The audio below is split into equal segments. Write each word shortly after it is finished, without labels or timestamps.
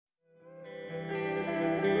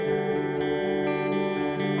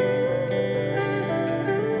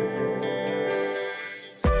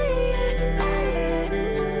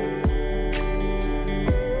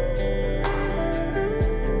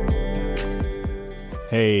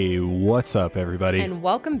Hey, what's up, everybody? And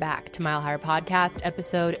welcome back to Mile Higher Podcast,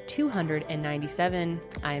 episode 297.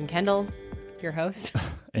 I am Kendall, your host.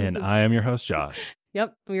 And I am your host, Josh.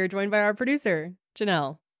 Yep, we are joined by our producer,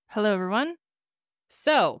 Janelle. Hello, everyone.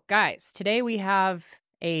 So, guys, today we have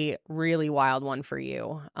a really wild one for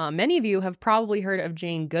you. Many of you have probably heard of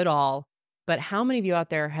Jane Goodall, but how many of you out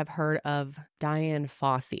there have heard of Dian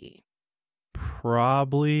Fossey?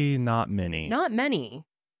 Probably not many. Not many,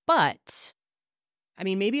 but I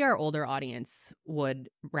mean, maybe our older audience would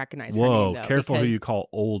recognize her name, though, careful who because you call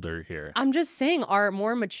older here. I'm just saying our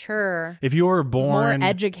more mature, If you were born... more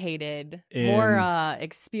educated, more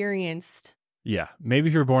experienced. Yeah, maybe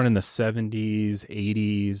if you were born in the 70s,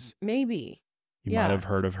 80s. Maybe. You might have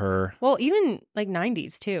heard of her. Well, even like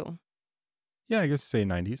 90s, too. Yeah, I guess say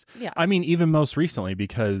 90s. Yeah. I mean, even most recently,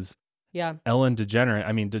 because Yeah. Ellen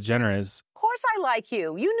DeGeneres... Of course I like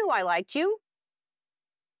you. You knew I liked you.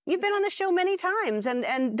 You've been on the show many times,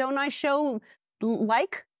 and don't I show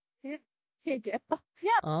like? Yeah.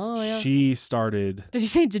 Oh, yeah. She started... Did you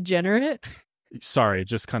say degenerate? Sorry, it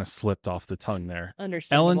just kind of slipped off the tongue there.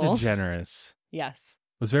 Understandable. Ellen DeGeneres Yes.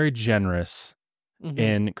 was very generous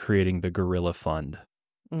in creating the Gorilla Fund.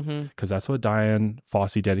 Because that's what Dian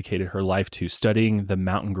Fossey dedicated her life to, studying the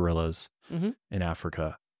mountain gorillas in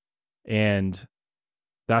Africa. And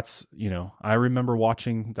that's, I remember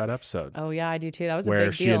watching that episode. Oh, yeah, I do too. That was a where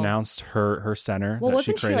big she deal. announced her center. Well, that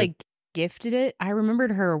wasn't she she created. like gifted it? I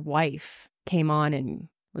remembered her wife came on and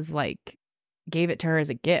was like, gave it to her as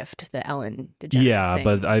a gift, the Ellen DeGeneres Yeah, thing.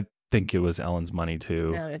 but I think it was Ellen's money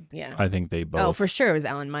too. Yeah. I think they both. Oh, for sure. It was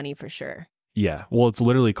Ellen money for sure. Yeah. Well, it's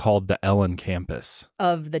literally called the Ellen Campus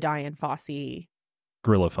Of the Dian Fossey.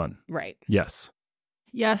 Gorilla Fund. Right. Yes.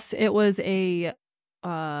 Yes, it was a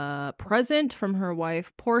present from her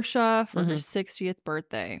wife, Portia, for her 60th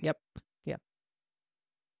birthday. Yep.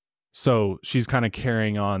 So she's kind of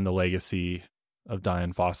carrying on the legacy of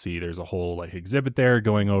Dian Fossey. There's a whole exhibit there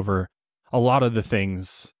going over a lot of the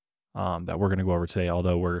things that we're going to go over today,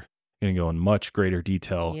 although we're going to go in much greater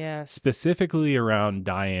detail, Yes. specifically around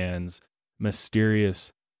Dian's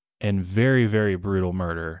mysterious and very, very brutal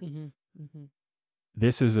murder.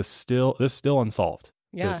 This is still unsolved.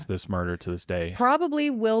 Yeah. This murder to this day. Probably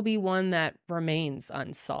will be one that remains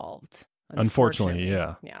unsolved. Unfortunately,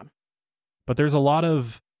 yeah. Yeah. But there's a lot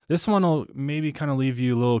of... This one will maybe kind of leave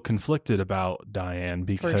you a little conflicted about Dian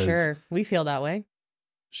because... For sure. We feel that way.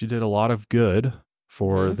 She did a lot of good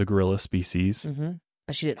for the gorilla species.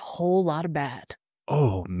 But she did a whole lot of bad.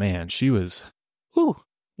 Oh, man. She was... Whew.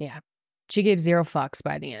 Yeah. She gave zero fucks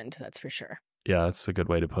by the end. That's for sure. Yeah, that's a good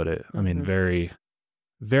way to put it. I mean, very,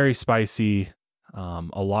 very spicy.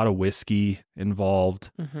 A lot of whiskey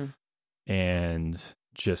involved. And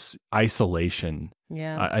just isolation,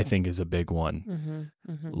 Yeah. I think, is a big one.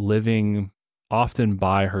 Living often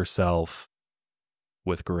by herself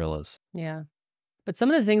with gorillas. Yeah. But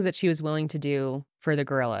some of the things that she was willing to do for the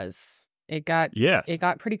gorillas, it got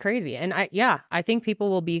pretty crazy. And I think people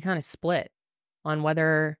will be kind of split on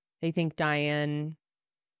whether they think Dian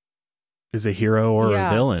is a hero or a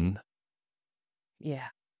villain. Yeah.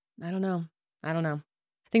 I don't know. I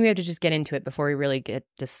think we have to just get into it before we really get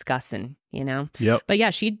discussing, Yep. But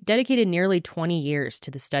yeah, she dedicated nearly 20 years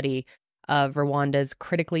to the study of Rwanda's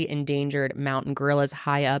critically endangered mountain gorillas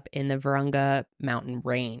high up in the Virunga mountain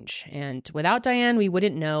range. And without Dian, we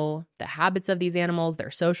wouldn't know the habits of these animals,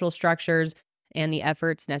 their social structures, and the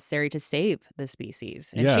efforts necessary to save the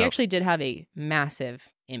species. And she actually did have a massive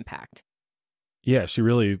impact. Yeah, she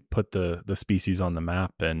really put the species on the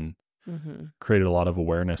map and created a lot of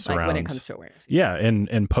awareness around when it comes to awareness. Yeah,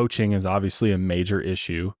 and poaching is obviously a major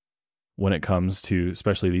issue when it comes to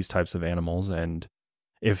especially these types of animals. And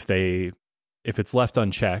if it's left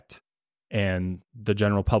unchecked and the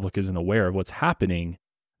general public isn't aware of what's happening,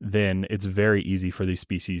 then it's very easy for these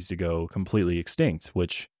species to go completely extinct,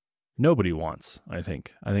 which nobody wants, I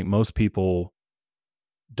think. I think most people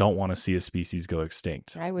don't want to see a species go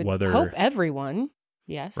extinct. I would hope everyone.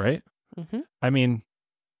 Yes. Right? I mean,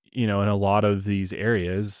 in a lot of these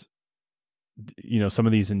areas, some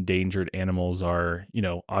of these endangered animals are,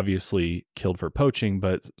 obviously killed for poaching,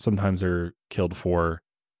 but sometimes they're killed for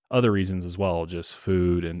other reasons as well, just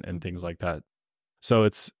food and things like that. So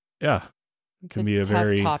it's can be a tough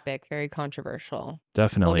very topic, very controversial.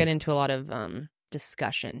 Definitely. We'll get into a lot of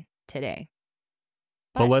discussion today.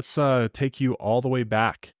 But let's take you all the way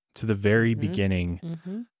back to the very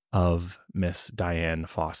beginning of Miss Dian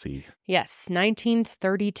Fossey. Yes,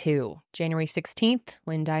 1932, January 16th,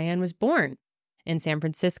 when Dian was born in San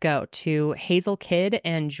Francisco to Hazel Kidd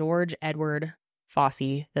and George Edward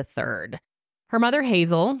Fossey III. Her mother,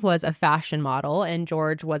 Hazel, was a fashion model, and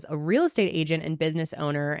George was a real estate agent and business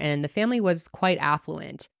owner, and the family was quite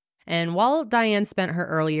affluent. And while Diane spent her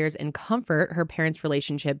early years in comfort, her parents'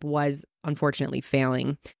 relationship was unfortunately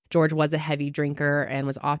failing. George was a heavy drinker and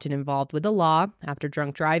was often involved with the law after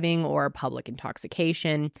drunk driving or public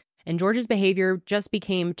intoxication. And George's behavior just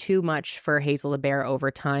became too much for Hazel to bear over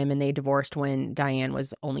time, and they divorced when Diane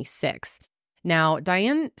was only 6. Now,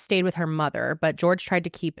 Diane stayed with her mother, but George tried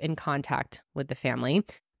to keep in contact with the family.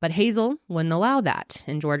 But Hazel wouldn't allow that,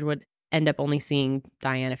 and George would end up only seeing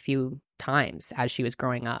Diane a few times as she was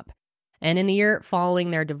growing up. And in the year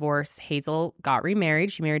following their divorce, Hazel got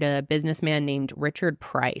remarried. She married a businessman named Richard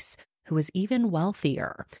Price, who was even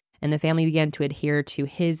wealthier. And the family began to adhere to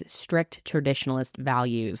his strict traditionalist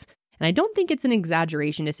values. And I don't think it's an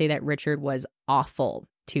exaggeration to say that Richard was awful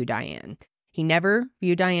to Diane. He never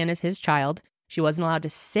viewed Diane as his child. She wasn't allowed to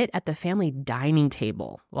sit at the family dining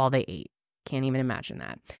table while they ate. Can't even imagine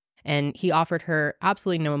that. And he offered her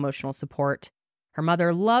absolutely no emotional support. Her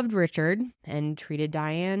mother loved Richard and treated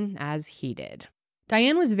Diane as he did.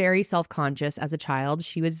 Diane was very self-conscious as a child.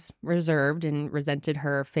 She was reserved and resented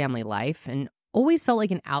her family life and always felt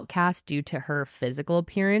like an outcast due to her physical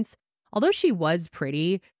appearance. Although she was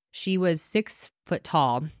pretty, she was 6 foot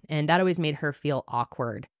tall, and that always made her feel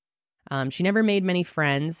awkward. She never made many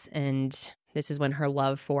friends, and this is when her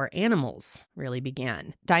love for animals really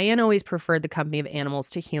began. Diane always preferred the company of animals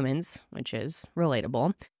to humans, which is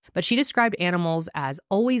relatable. But she described animals as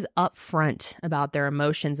always upfront about their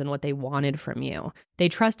emotions and what they wanted from you. They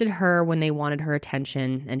trusted her when they wanted her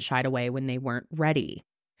attention and shied away when they weren't ready.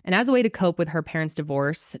 And as a way to cope with her parents'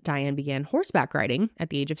 divorce, Diane began horseback riding at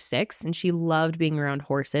the age of 6, and she loved being around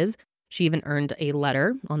horses. She even earned a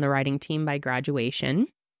letter on the riding team by graduation.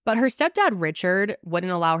 But her stepdad, Richard,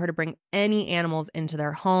 wouldn't allow her to bring any animals into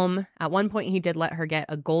their home. At one point, he did let her get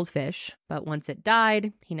a goldfish, but once it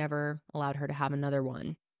died, he never allowed her to have another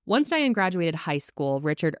one. Once Diane graduated high school,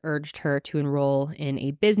 Richard urged her to enroll in a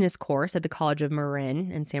business course at the College of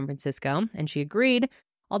Marin in San Francisco, and she agreed,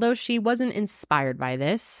 although she wasn't inspired by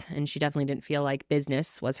this, and she definitely didn't feel like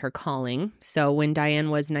business was her calling. So when Diane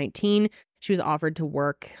was 19, she was offered to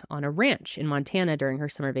work on a ranch in Montana during her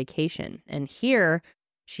summer vacation. And here,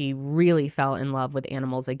 she really fell in love with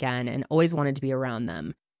animals again and always wanted to be around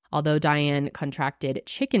them. Although Diane contracted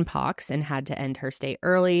chickenpox and had to end her stay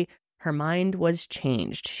early, her mind was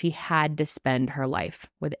changed. She had to spend her life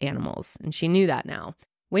with animals, and she knew that now.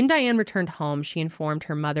 When Diane returned home, she informed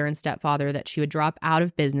her mother and stepfather that she would drop out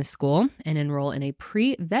of business school and enroll in a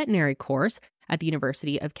pre-veterinary course at the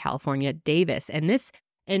University of California, Davis. And this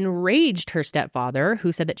enraged her stepfather,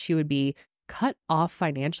 who said that she would be cut off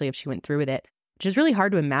financially if she went through with it, which is really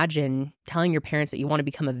hard to imagine, telling your parents that you want to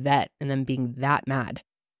become a vet and then being that mad.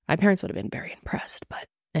 My parents would have been very impressed, but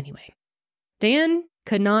anyway. Diane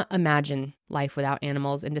could not imagine life without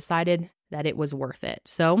animals and decided that it was worth it.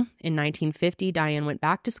 So in 1950, Diane went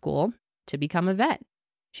back to school to become a vet.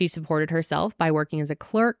 She supported herself by working as a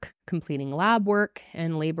clerk, completing lab work,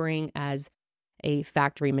 and laboring as a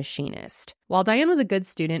factory machinist. While Diane was a good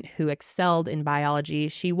student who excelled in biology,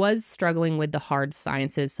 she was struggling with the hard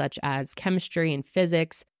sciences such as chemistry and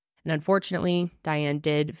physics. And unfortunately, Diane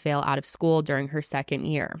did fail out of school during her second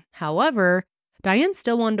year. However, Diane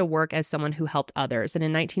still wanted to work as someone who helped others. And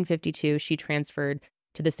in 1952, she transferred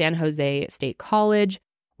to the San Jose State College,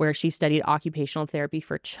 where she studied occupational therapy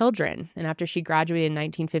for children. And after she graduated in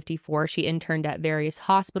 1954, she interned at various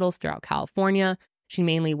hospitals throughout California. She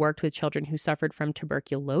mainly worked with children who suffered from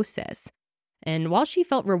tuberculosis. And while she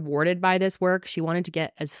felt rewarded by this work, she wanted to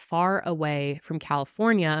get as far away from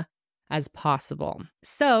California as possible.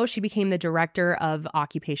 So she became the director of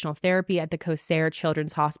occupational therapy at the Cosair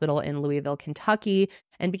Children's Hospital in Louisville, Kentucky,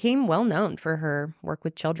 and became well known for her work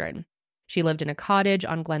with children. She lived in a cottage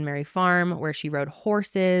on Glenmary Farm where she rode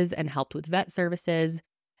horses and helped with vet services.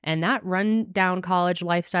 And that run-down college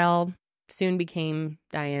lifestyle soon became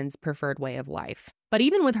Diane's preferred way of life. But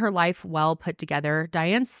even with her life well put together,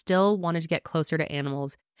 Diane still wanted to get closer to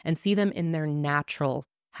animals and see them in their natural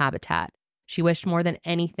habitat. She wished more than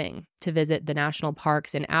anything to visit the national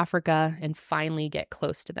parks in Africa and finally get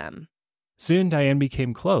close to them. Soon, Diane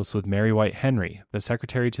became close with Mary White Henry, the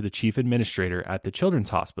secretary to the chief administrator at the Children's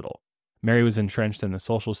Hospital. Mary was entrenched in the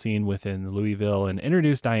social scene within Louisville and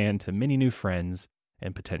introduced Diane to many new friends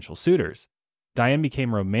and potential suitors. Diane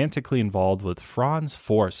became romantically involved with Franz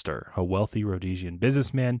Forrester, a wealthy Rhodesian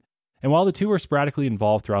businessman, and while the two were sporadically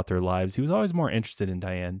involved throughout their lives, he was always more interested in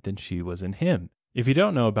Diane than she was in him. If you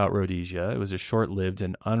don't know about Rhodesia, it was a short-lived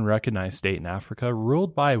and unrecognized state in Africa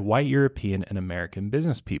ruled by white European and American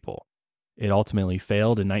business people. It ultimately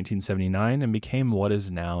failed in 1979 and became what is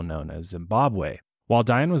now known as Zimbabwe. While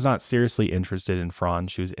Dian was not seriously interested in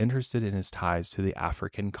Franz, she was interested in his ties to the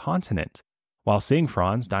African continent. While seeing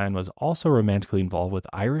Franz, Dian was also romantically involved with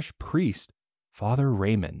Irish priest Father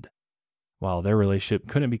Raymond. While their relationship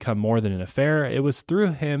couldn't become more than an affair, it was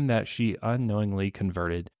through him that she unknowingly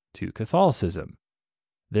converted to Catholicism.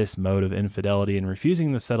 This mode of infidelity and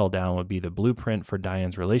refusing to settle down would be the blueprint for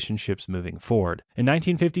Dian's relationships moving forward. In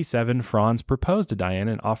 1957, Franz proposed to Dian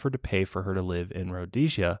and offered to pay for her to live in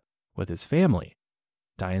Rhodesia with his family.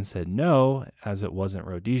 Dian said no, as it wasn't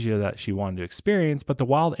Rhodesia that she wanted to experience, but the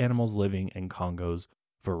wild animals living in Congo's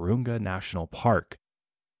Virunga National Park.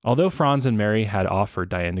 Although Franz and Mary had offered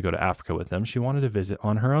Dian to go to Africa with them, she wanted to visit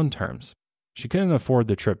on her own terms. She couldn't afford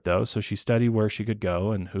the trip though, so she studied where she could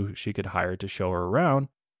go and who she could hire to show her around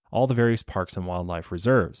all the various parks and wildlife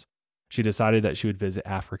reserves. She decided that she would visit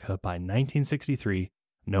Africa by 1963,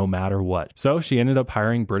 no matter what. So she ended up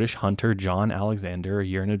hiring British hunter John Alexander a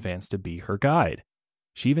year in advance to be her guide.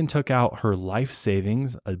 She even took out her life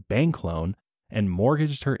savings, a bank loan, and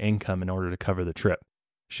mortgaged her income in order to cover the trip.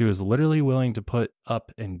 She was literally willing to put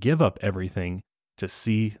up and give up everything to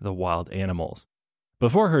see the wild animals.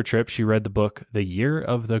 Before her trip, she read the book The Year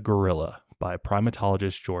of the Gorilla by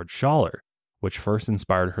primatologist George Schaller, which first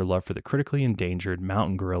inspired her love for the critically endangered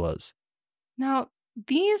mountain gorillas. Now,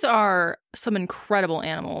 these are some incredible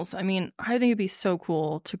animals. I mean, I think it'd be so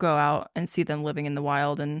cool to go out and see them living in the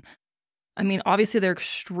wild. And I mean, obviously they're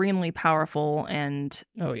extremely powerful and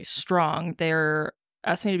strong. They're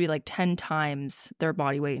estimated to be like 10 times their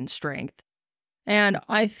body weight and strength. And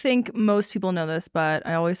I think most people know this, but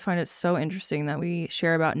I always find it so interesting that we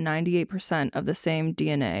share about 98% of the same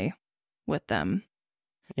DNA with them.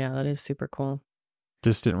 Yeah, that is super cool.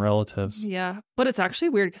 Distant relatives. Yeah, but it's actually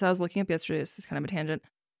weird because I was looking up yesterday. This is kind of a tangent.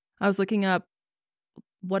 I was looking up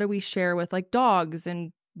what do we share with like dogs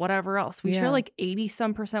and whatever else. We share like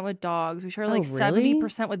 80% with dogs. We share like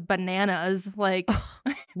 70% with bananas. Like,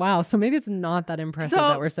 wow. So maybe it's not that impressive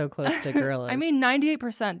that we're so close to gorillas. I mean,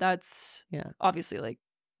 98%. That's obviously like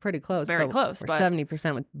pretty close. Very close. We're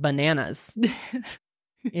 70% with bananas.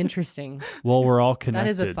 Interesting. Well, we're all connected. That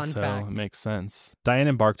is a fun so fact. It makes sense. Dian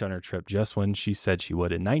embarked on her trip just when she said she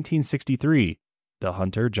would. In 1963, the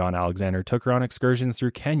hunter, John Alexander, took her on excursions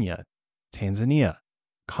through Kenya, Tanzania,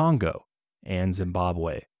 Congo, and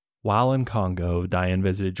Zimbabwe. While in Congo, Dian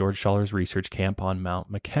visited George Schaller's research camp on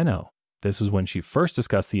Mount Makeno. This was when she first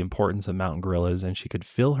discussed the importance of mountain gorillas, and she could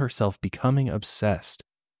feel herself becoming obsessed.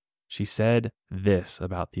 She said this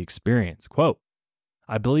about the experience, quote,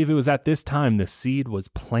 "I believe it was at this time the seed was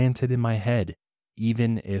planted in my head,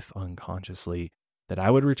 even if unconsciously, that I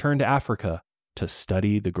would return to Africa to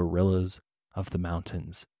study the gorillas of the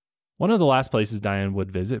mountains." One of the last places Dian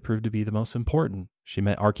would visit proved to be the most important. She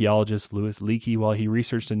met archaeologist Louis Leakey while he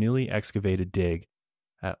researched a newly excavated dig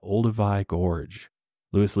at Olduvai Gorge.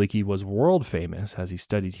 Louis Leakey was world famous as he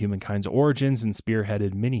studied humankind's origins and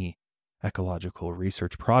spearheaded many ecological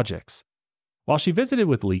research projects. While she visited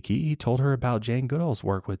with Leakey, he told her about Jane Goodall's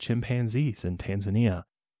work with chimpanzees in Tanzania.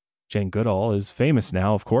 Jane Goodall is famous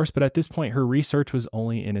now, of course, but at this point her research was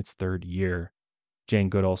only in its third year. Jane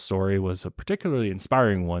Goodall's story was a particularly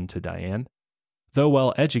inspiring one to Dian. Though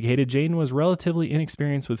well-educated, Jane was relatively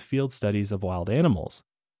inexperienced with field studies of wild animals.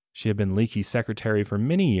 She had been Leakey's secretary for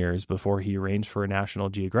many years before he arranged for a National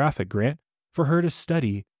Geographic grant for her to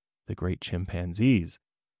study the great chimpanzees.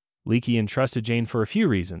 Leakey entrusted Jane for a few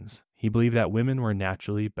reasons. He believed that women were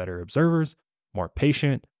naturally better observers, more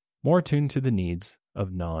patient, more attuned to the needs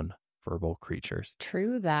of non-verbal creatures.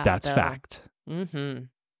 True that. That's though. fact. Mm-hmm.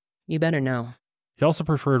 You better know. He also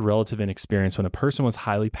preferred relative inexperience when a person was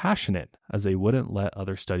highly passionate, as they wouldn't let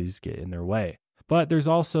other studies get in their way. But there's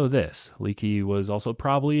also this. Leakey was also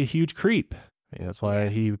probably a huge creep. That's why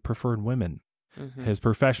he preferred women. Mm-hmm. His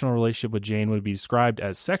professional relationship with Jane would be described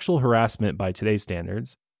as sexual harassment by today's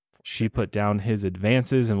standards. She put down his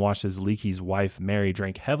advances and watched as Leakey's wife, Mary,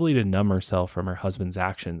 drank heavily to numb herself from her husband's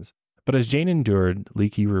actions. But as Jane endured,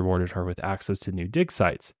 Leakey rewarded her with access to new dig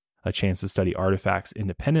sites, a chance to study artifacts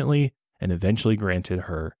independently, and eventually granted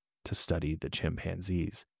her to study the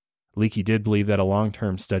chimpanzees. Leakey did believe that a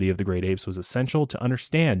long-term study of the great apes was essential to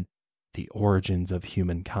understand the origins of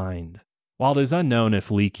humankind. While it is unknown if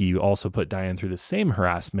Leakey also put Dian through the same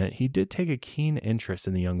harassment, he did take a keen interest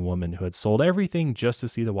in the young woman who had sold everything just to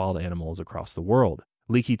see the wild animals across the world.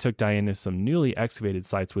 Leakey took Dian to some newly excavated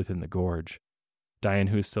sites within the gorge. Dian,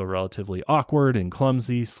 who is still relatively awkward and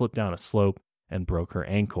clumsy, slipped down a slope and broke her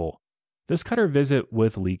ankle. This cut her visit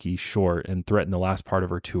with Leakey short and threatened the last part of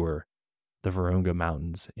her tour, the Virunga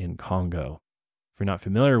Mountains in Congo. you're not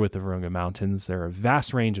familiar with the Virunga Mountains, there are a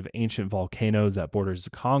vast range of ancient volcanoes that borders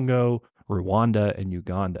the Congo, Rwanda, and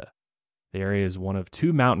Uganda. The area is one of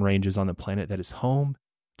 2 mountain ranges on the planet that is home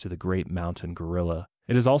to the great mountain gorilla.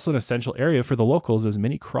 It is also an essential area for the locals, as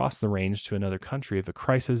many cross the range to another country if a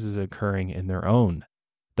crisis is occurring in their own.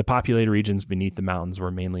 The populated regions beneath the mountains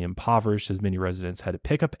were mainly impoverished, as many residents had to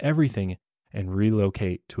pick up everything and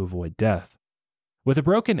relocate to avoid death. With a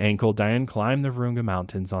broken ankle, Diane climbed the Virunga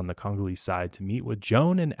Mountains on the Congolese side to meet with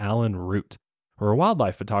Joan and Alan Root, who are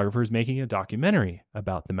wildlife photographers making a documentary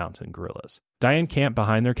about the mountain gorillas. Diane camped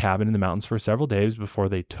behind their cabin in the mountains for several days before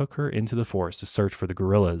they took her into the forest to search for the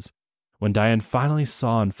gorillas. When Diane finally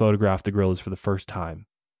saw and photographed the gorillas for the first time,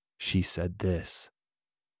 she said this: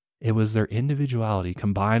 "It was their individuality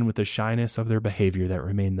combined with the shyness of their behavior that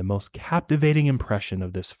remained the most captivating impression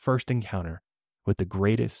of this first encounter with the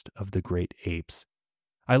greatest of the great apes.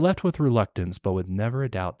 I left with reluctance, but with never a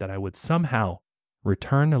doubt that I would somehow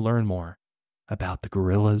return to learn more about the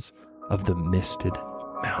gorillas of the Misted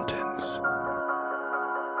Mountains."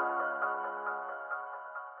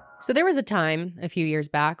 So there was a time a few years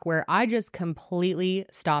back where I just completely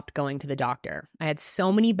stopped going to the doctor. I had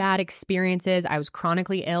so many bad experiences. I was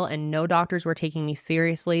chronically ill and no doctors were taking me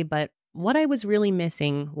seriously, but what I was really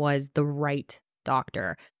missing was the right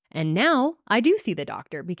doctor. And now I do see the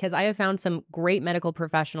doctor because I have found some great medical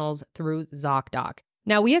professionals through ZocDoc.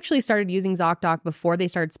 Now, we actually started using ZocDoc before they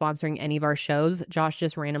started sponsoring any of our shows. Josh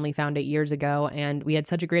just randomly found it years ago, and we had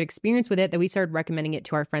such a great experience with it that we started recommending it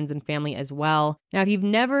to our friends and family as well. Now, if you've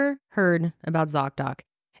never heard about ZocDoc,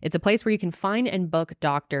 it's a place where you can find and book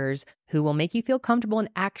doctors who will make you feel comfortable and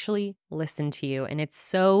actually listen to you, and it's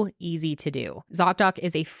so easy to do. ZocDoc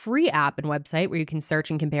is a free app and website where you can search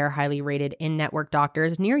and compare highly rated in-network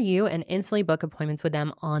doctors near you and instantly book appointments with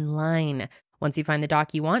them online. Once you find the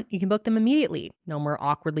doc you want, you can book them immediately. No more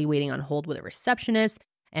awkwardly waiting on hold with a receptionist.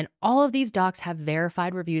 And all of these docs have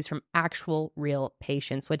verified reviews from actual real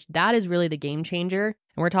patients, which that is really the game changer.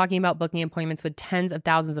 And we're talking about booking appointments with tens of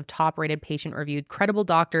thousands of top-rated, patient-reviewed, credible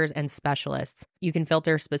doctors and specialists. You can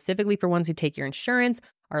filter specifically for ones who take your insurance,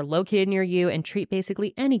 are located near you, and treat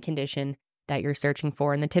basically any condition that you're searching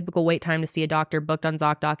for. And the typical wait time to see a doctor booked on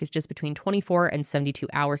ZocDoc is just between 24 and 72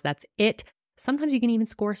 hours. That's it. Sometimes you can even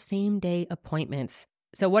score same-day appointments.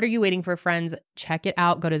 So what are you waiting for, friends? Check it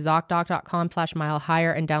out. Go to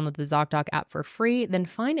ZocDoc.com/milehigher and download the ZocDoc app for free. Then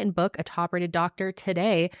find and book a top-rated doctor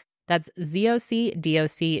today. That's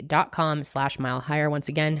ZocDoc.com/milehigher. Once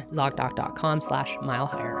again,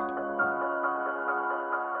 ZocDoc.com/milehigher.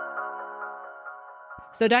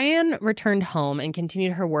 So Diane returned home and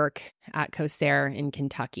continued her work at COSAIR in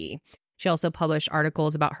Kentucky. She also published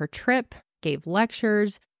articles about her trip, gave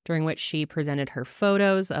lectures, during which she presented her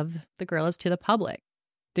photos of the gorillas to the public.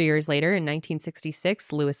 3 years later, in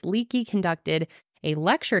 1966, Louis Leakey conducted a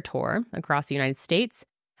lecture tour across the United States.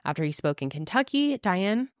 After he spoke in Kentucky,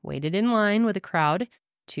 Diane waited in line with a crowd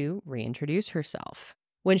to reintroduce herself.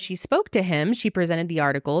 When she spoke to him, she presented the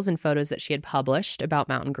articles and photos that she had published about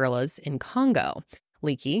mountain gorillas in Congo.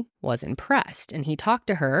 Leakey was impressed, and he talked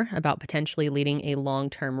to her about potentially leading a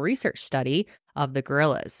long-term research study of the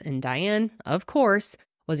gorillas. And Diane, of course,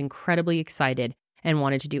 was incredibly excited and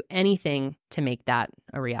wanted to do anything to make that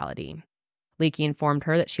a reality. Leakey informed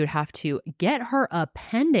her that she would have to get her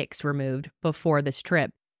appendix removed before this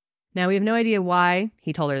trip. Now, we have no idea why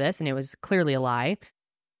he told her this, and it was clearly a lie.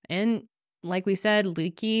 And like we said,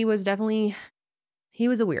 Leakey was he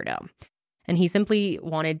was a weirdo. And he simply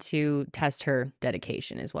wanted to test her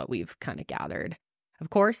dedication, is what we've kind of gathered. Of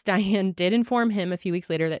course, Diane did inform him a few weeks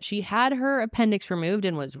later that she had her appendix removed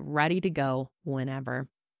and was ready to go whenever.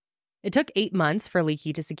 It took 8 months for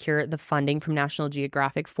Leakey to secure the funding from National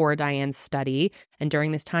Geographic for Diane's study, and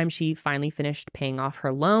during this time, she finally finished paying off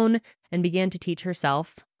her loan and began to teach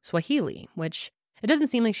herself Swahili, which it doesn't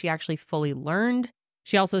seem like she actually fully learned.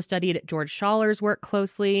 She also studied George Schaller's work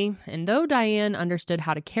closely, and though Diane understood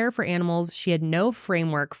how to care for animals, she had no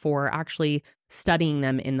framework for actually studying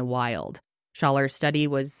them in the wild. Schaller's study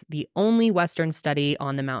was the only Western study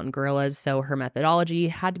on the mountain gorillas, so her methodology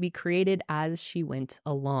had to be created as she went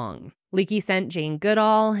along. Leakey sent Jane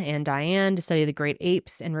Goodall and Diane to study the great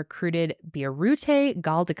apes and recruited Birute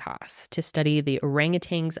Galdikas to study the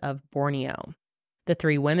orangutans of Borneo. The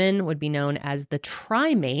 3 women would be known as the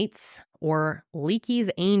Trimates, or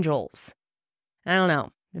Leakey's Angels. I don't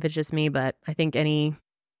know if it's just me, but I think any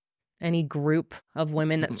group of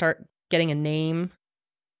women that start getting a name.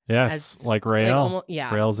 Yeah, it's like Rael.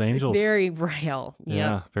 Rael's Angels. Very Rael. Yep.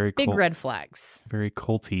 Yeah, very big red flags. Very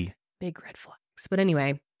culty. Big red flags. But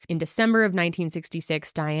anyway, in December of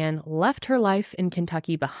 1966, Diane left her life in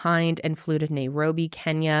Kentucky behind and flew to Nairobi,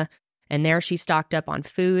 Kenya. And there she stocked up on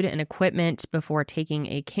food and equipment before taking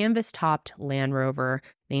a canvas-topped Land Rover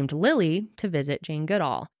named Lily to visit Jane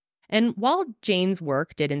Goodall. And while Jane's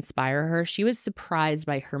work did inspire her, she was surprised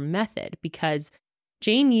by her method because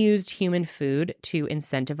Jane used human food to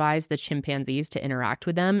incentivize the chimpanzees to interact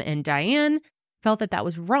with them, and Diane felt that that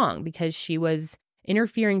was wrong because she was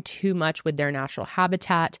interfering too much with their natural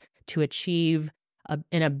habitat to achieve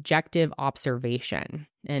an objective observation.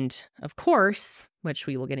 And of course, which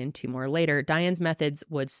we will get into more later, Diane's methods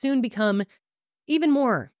would soon become even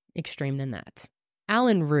more extreme than that.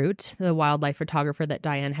 Alan Root, the wildlife photographer that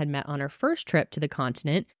Diane had met on her first trip to the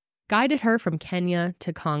continent, guided her from Kenya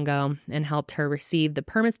to Congo and helped her receive the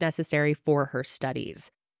permits necessary for her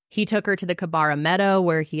studies. He took her to the Kibara Meadow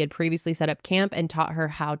where he had previously set up camp and taught her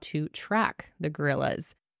how to track the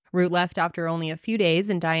gorillas. Root left after only a few days,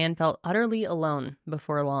 and Diane felt utterly alone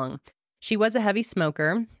before long. She was a heavy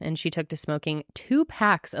smoker, and she took to smoking 2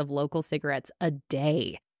 packs of local cigarettes a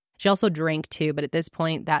day. She also drank too, but at this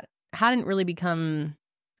point, that hadn't really become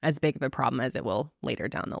as big of a problem as it will later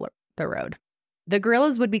down the road. The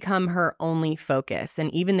gorillas would become her only focus,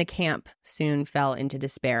 and even the camp soon fell into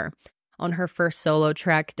despair. On her first solo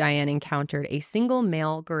trek, Diane encountered a single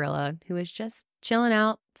male gorilla who was just chilling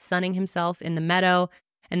out, sunning himself in the meadow,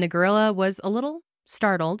 and the gorilla was a little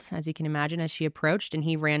startled, as you can imagine, as she approached, and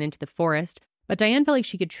he ran into the forest. But Diane felt like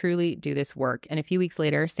she could truly do this work, and a few weeks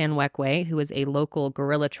later, Sanwekwe, who was a local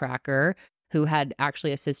gorilla tracker who had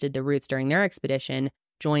actually assisted the Roots during their expedition,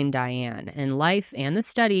 joined Diane, and life and the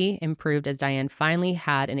study improved as Diane finally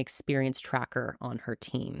had an experienced tracker on her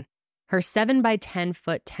team. Her 7 by 10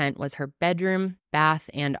 foot tent was her bedroom, bath,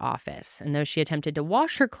 and office, and though she attempted to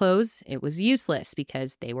wash her clothes, it was useless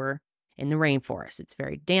because they were in the rainforest. It's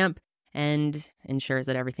very damp and ensures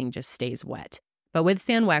that everything just stays wet. But with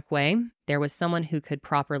Sanwekwe, there was someone who could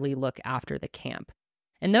properly look after the camp.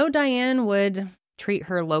 And though Diane would treat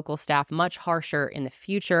her local staff much harsher in the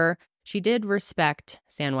future, she did respect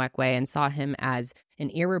Sanwekwe and saw him as an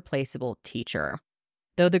irreplaceable teacher.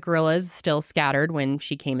 Though the gorillas still scattered when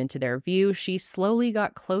she came into their view, she slowly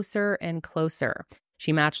got closer and closer.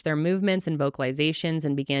 She matched their movements and vocalizations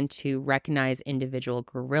and began to recognize individual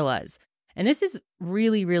gorillas. And this is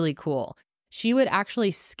really, really cool. She would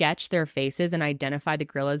actually sketch their faces and identify the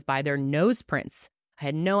gorillas by their nose prints. I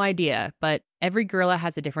had no idea, but every gorilla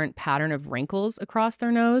has a different pattern of wrinkles across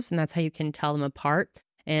their nose, and that's how you can tell them apart.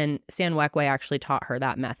 And Sanwekwe actually taught her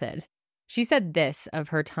that method. She said this of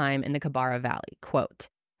her time in the Kibara Valley, quote,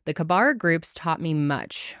 "The Kibara groups taught me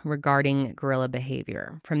much regarding gorilla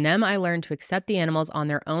behavior. From them, I learned to accept the animals on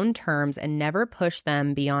their own terms and never push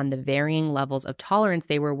them beyond the varying levels of tolerance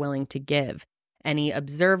they were willing to give. Any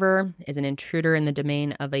observer is an intruder in the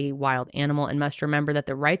domain of a wild animal and must remember that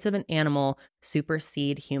the rights of an animal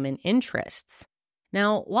supersede human interests."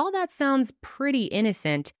 Now, while that sounds pretty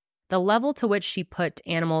innocent, the level to which she put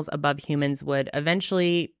animals above humans would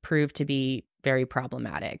eventually prove to be very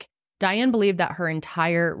problematic. Diane believed that her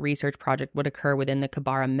entire research project would occur within the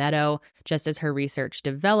Kibara Meadow. Just as her research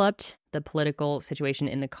developed, the political situation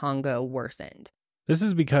in the Congo worsened. This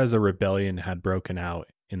is because a rebellion had broken out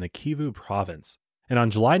in the Kivu province. And on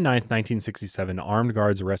July 9th, 1967, armed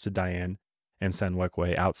guards arrested Diane and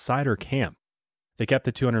Sanwekwe outside her camp. They kept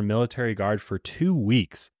the 200 military guard for 2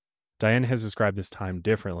 weeks. Diane has described this time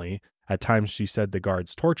differently. At times she said the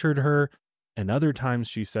guards tortured her, and other times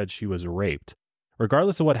she said she was raped.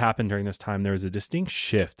 Regardless of what happened during this time, there was a distinct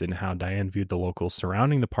shift in how Diane viewed the locals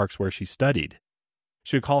surrounding the parks where she studied.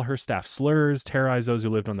 She would call her staff slurs, terrorize those who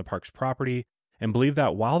lived on the park's property, and believed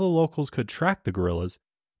that while the locals could track the gorillas,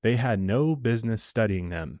 they had no business studying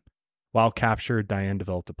them. While captured, Diane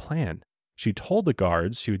developed a plan. She told the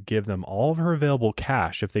guards she would give them all of her available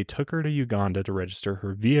cash if they took her to Uganda to register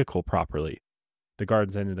her vehicle properly. The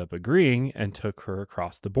guards ended up agreeing and took her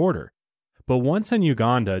across the border. But once in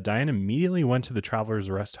Uganda, Diane immediately went to the Travelers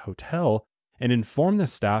Rest Hotel and informed the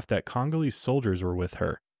staff that Congolese soldiers were with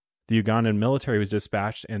her. The Ugandan military was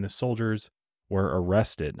dispatched and the soldiers were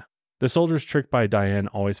arrested. The soldiers tricked by Diane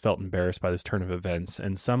always felt embarrassed by this turn of events,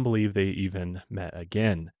 and some believe they even met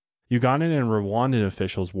again. Ugandan and Rwandan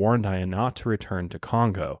officials warned Diane not to return to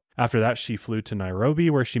Congo. After that, she flew to Nairobi,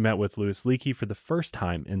 where she met with Louis Leakey for the first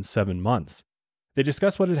time in 7 months. They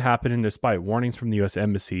discussed what had happened, and despite warnings from the U.S.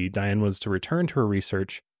 Embassy, Diane was to return to her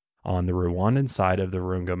research on the Rwandan side of the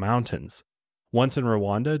Virunga Mountains. Once in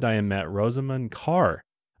Rwanda, Diane met Rosamund Carr,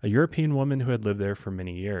 a European woman who had lived there for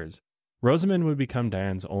many years. Rosamund would become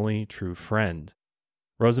Diane's only true friend.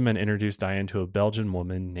 Rosamund introduced Diane to a Belgian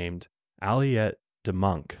woman named Aliette de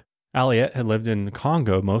Monk. Aliette had lived in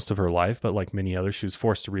Congo most of her life, but like many others, she was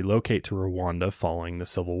forced to relocate to Rwanda following the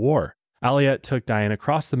Civil War. Aliette took Diane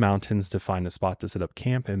across the mountains to find a spot to set up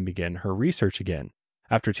camp and begin her research again.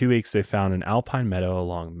 After 2 weeks, they found an alpine meadow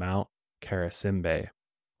along Mount Karasimbe.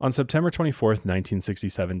 On September 24th,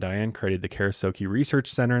 1967, Diane created the Karasoke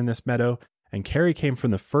Research Center in this meadow, and Kari came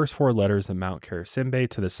from the first 4 letters of Mount Karasimbe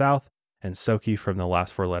to the south, and Soke from the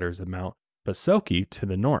last 4 letters of Mount Basoke to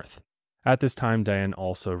the north. At this time, Diane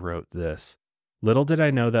also wrote this: "Little did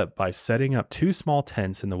I know that by setting up 2 small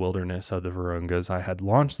tents in the wilderness of the Virungas, I had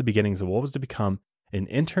launched the beginnings of what was to become an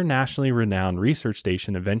internationally renowned research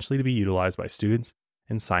station, eventually to be utilized by students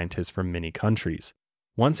and scientists from many countries."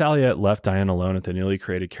 Once Aliette left Diane alone at the newly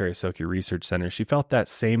created Karasoke Research Center, she felt that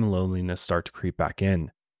same loneliness start to creep back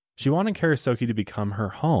in. She wanted Karasoke to become her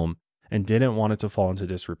home and didn't want it to fall into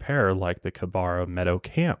disrepair like the Kabara Meadow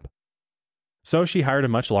Camp. So she hired a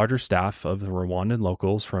much larger staff of the Rwandan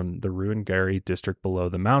locals from the Ruangari district below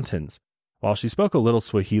the mountains. While she spoke a little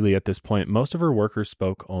Swahili at this point, most of her workers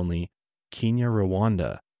spoke only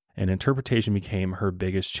Kinyarwanda, and interpretation became her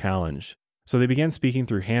biggest challenge. So they began speaking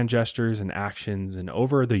through hand gestures and actions, and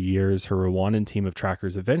over the years, her Rwandan team of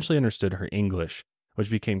trackers eventually understood her English, which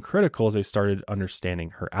became critical as they started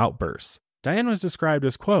understanding her outbursts. Diane was described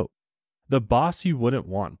as, quote, "the boss you wouldn't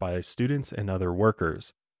want by students and other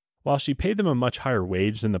workers." While she paid them a much higher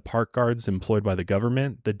wage than the park guards employed by the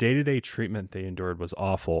government, the day-to-day treatment they endured was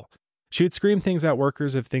awful. She would scream things at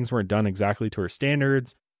workers if things weren't done exactly to her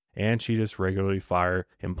standards, and she just regularly fired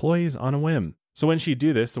employees on a whim. So when she'd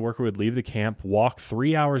do this, the worker would leave the camp, walk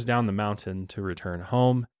 3 hours down the mountain to return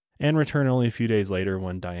home, and return only a few days later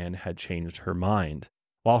when Diane had changed her mind.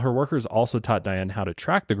 While her workers also taught Diane how to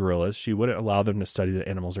track the gorillas, she wouldn't allow them to study the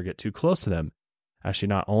animals or get too close to them, as she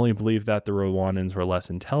not only believed that the Rwandans were less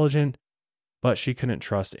intelligent, but she couldn't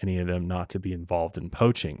trust any of them not to be involved in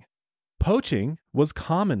poaching. Poaching was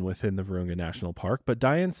common within the Virunga National Park, but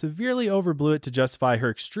Diane severely overblew it to justify her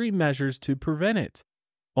extreme measures to prevent it.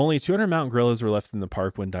 Only 200 mountain gorillas were left in the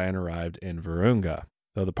park when Diane arrived in Virunga.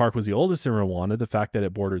 Though the park was the oldest in Rwanda, the fact that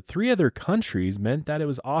it bordered 3 other countries meant that it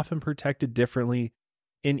was often protected differently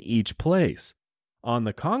in each place. On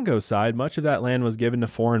the Congo side, much of that land was given to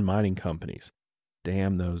foreign mining companies.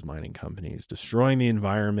 Damn those mining companies, destroying the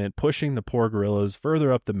environment, pushing the poor gorillas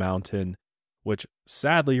further up the mountain, which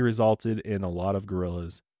sadly resulted in a lot of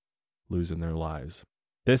gorillas losing their lives.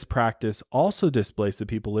 This practice also displaced the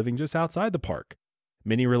people living just outside the park.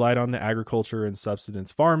 Many relied on the agriculture and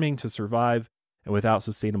subsistence farming to survive, and without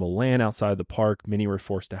sustainable land outside the park, many were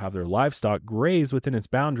forced to have their livestock graze within its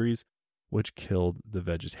boundaries, which killed the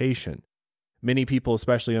vegetation. Many people,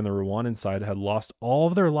 especially on the Rwandan side, had lost all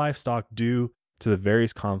of their livestock due to the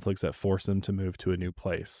various conflicts that forced them to move to a new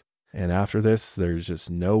place. And after this, there's just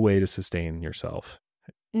no way to sustain yourself.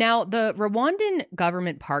 Now, the Rwandan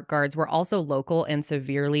government park guards were also local and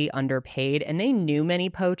severely underpaid, and they knew many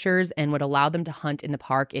poachers and would allow them to hunt in the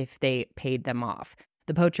park if they paid them off.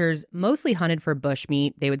 The poachers mostly hunted for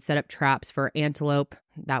bushmeat. They would set up traps for antelope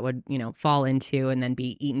that would, fall into and then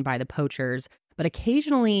be eaten by the poachers. But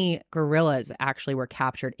occasionally, gorillas actually were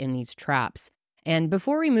captured in these traps. And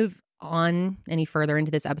before we move on any further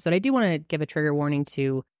into this episode, I do want to give a trigger warning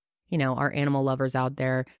to, our animal lovers out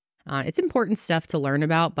there. It's important stuff to learn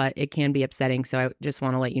about, but it can be upsetting. So I just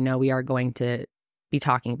want to let you know we are going to be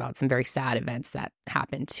talking about some very sad events that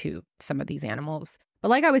happened to some of these animals. But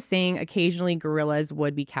like I was saying, occasionally gorillas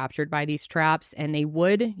would be captured by these traps, and they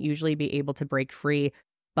would usually be able to break free,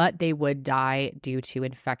 but they would die due to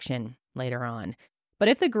infection later on. But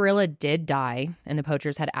if the gorilla did die and the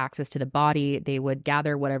poachers had access to the body, they would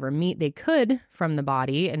gather whatever meat they could from the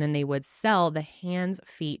body, and then they would sell the hands,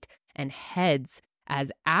 feet, and heads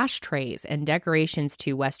as ashtrays and decorations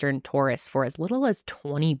to Western tourists for as little as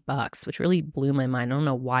 $20, which really blew my mind. I don't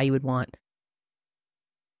know why you would want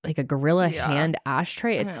like a gorilla hand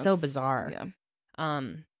ashtray. It's so bizarre. Yeah.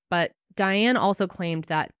 But Diane also claimed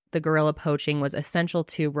that the gorilla poaching was essential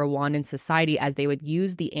to Rwandan society, as they would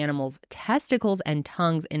use the animals' testicles and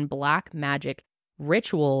tongues in black magic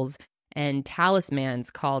rituals and talismans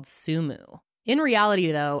called sumu. In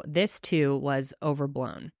reality, though, this too was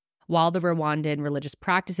overblown. While the Rwandan religious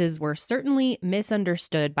practices were certainly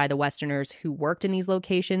misunderstood by the Westerners who worked in these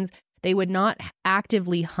locations, they would not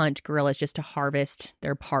actively hunt gorillas just to harvest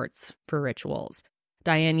their parts for rituals.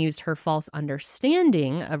 Diane used her false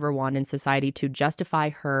understanding of Rwandan society to justify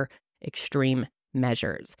her extreme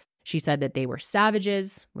measures. She said that they were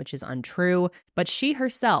savages, which is untrue, but she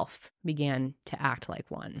herself began to act like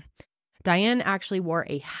one. Diane actually wore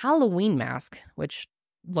a Halloween mask, which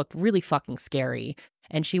looked really fucking scary,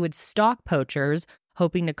 and she would stalk poachers,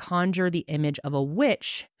 hoping to conjure the image of a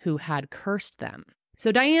witch who had cursed them.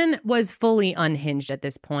 So Diane was fully unhinged at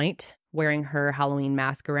this point, wearing her Halloween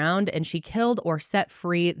mask around, and she killed or set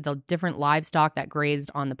free the different livestock that grazed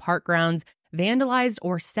on the park grounds, vandalized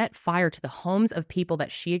or set fire to the homes of people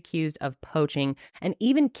that she accused of poaching, and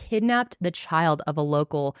even kidnapped the child of a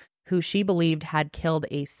local who she believed had killed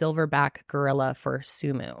a silverback gorilla for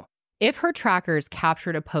sumu. If her trackers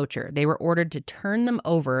captured a poacher, they were ordered to turn them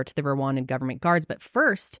over to the Rwandan government guards, but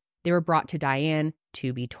first they were brought to Diane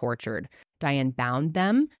to be tortured. Diane bound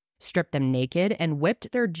them, stripped them naked, and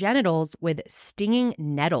whipped their genitals with stinging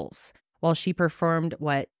nettles while she performed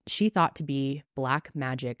what she thought to be black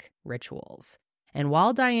magic rituals. And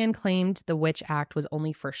while Diane claimed the witch act was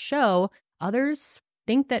only for show, others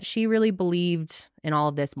think that she really believed in all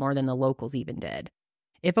of this more than the locals even did.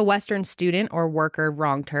 If a Western student or worker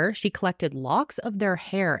wronged her, she collected locks of their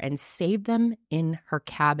hair and saved them in her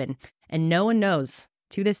cabin. And no one knows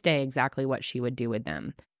to this day exactly what she would do with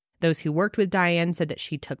them. Those who worked with Diane said that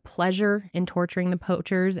she took pleasure in torturing the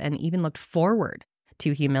poachers and even looked forward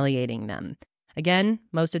to humiliating them. Again,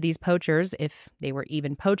 most of these poachers, if they were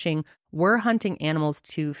even poaching, were hunting animals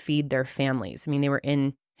to feed their families. I mean, they were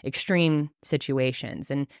in extreme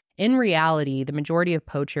situations. And in reality, the majority of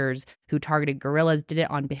poachers who targeted gorillas did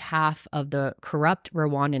it on behalf of the corrupt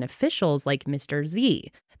Rwandan officials like Mr.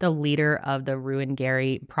 Z, the leader of the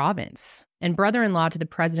Ruengeri province, and brother-in-law to the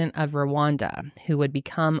president of Rwanda, who would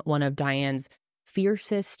become one of Diane's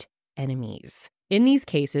fiercest enemies. In these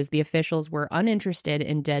cases, the officials were uninterested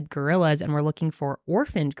in dead gorillas and were looking for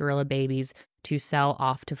orphaned gorilla babies to sell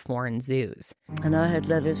off to foreign zoos. And I had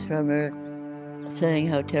letters from her saying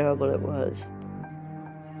how terrible it was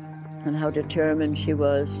and how determined she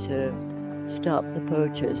was to stop the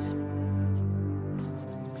poachers.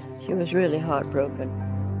 She was really heartbroken.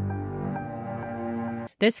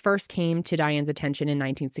 This first came to Diane's attention in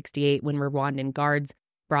 1968 when Rwandan guards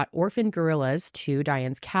brought orphaned gorillas to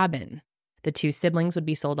Diane's cabin. The two siblings would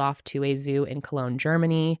be sold off to a zoo in Cologne,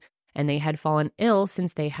 Germany, and they had fallen ill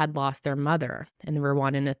since they had lost their mother, and the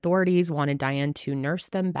Rwandan authorities wanted Diane to nurse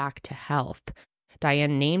them back to health.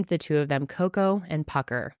 Diane named the two of them Coco and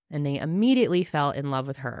Pucker, and they immediately fell in love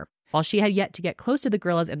with her. While she had yet to get close to the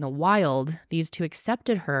gorillas in the wild, these two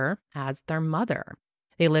accepted her as their mother.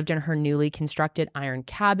 They lived in her newly constructed iron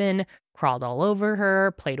cabin, crawled all over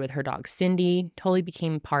her, played with her dog Cindy, totally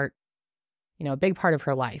became a big part of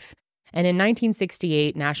her life. And in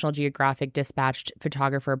 1968, National Geographic dispatched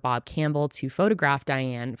photographer Bob Campbell to photograph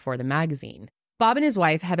Diane for the magazine. Bob and his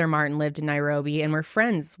wife, Heather Martin, lived in Nairobi and were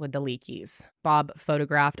friends with the Leakeys. Bob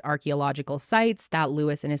photographed archaeological sites that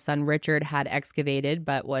Lewis and his son Richard had excavated,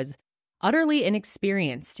 but was utterly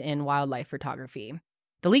inexperienced in wildlife photography.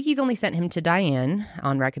 The Leakeys only sent him to Diane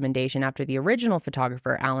on recommendation after the original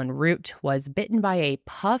photographer, Alan Root, was bitten by a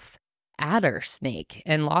puff adder snake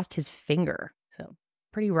and lost his finger. So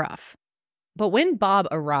pretty rough. But when Bob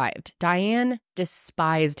arrived, Diane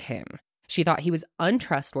despised him. She thought he was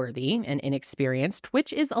untrustworthy and inexperienced,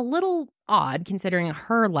 which is a little odd considering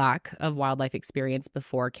her lack of wildlife experience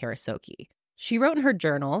before Karasoke. She wrote in her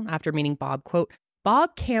journal after meeting Bob, quote,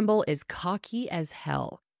 "Bob Campbell is cocky as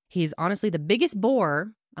hell. He's honestly the biggest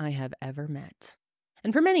bore I have ever met."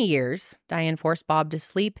 And for many years, Diane forced Bob to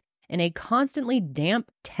sleep in a constantly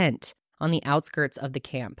damp tent on the outskirts of the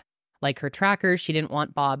camp. Like her trackers, she didn't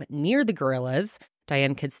want Bob near the gorillas.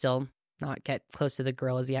 Diane could still not get close to the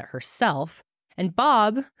gorillas yet herself. And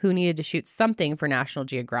Bob, who needed to shoot something for National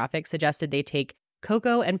Geographic, suggested they take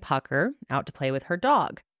Coco and Pucker out to play with her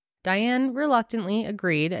dog. Diane reluctantly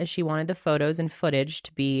agreed as she wanted the photos and footage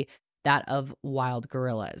to be that of wild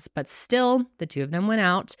gorillas. But still, the two of them went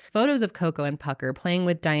out. Photos of Coco and Pucker playing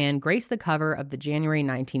with Diane graced the cover of the January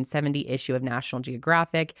 1970 issue of National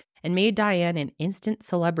Geographic and made Diane an instant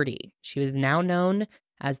celebrity. She was now known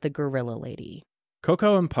as the Gorilla Lady.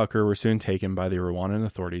 Coco and Pucker were soon taken by the Rwandan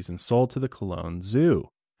authorities and sold to the Cologne Zoo.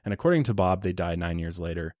 And according to Bob, they died 9 years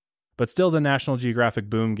later. But still, the National Geographic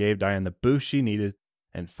boom gave Diane the boost she needed,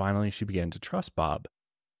 and finally she began to trust Bob.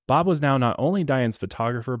 Bob was now not only Diane's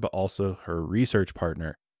photographer, but also her research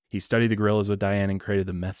partner. He studied the gorillas with Diane and created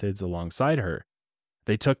the methods alongside her.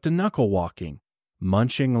 They took to knuckle walking,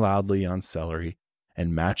 munching loudly on celery,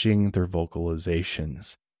 and matching their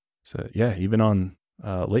vocalizations. So yeah, even on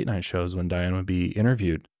late night shows when Diane would be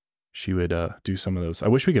interviewed, she would do some of those. I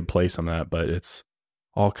wish we could play some of that, but it's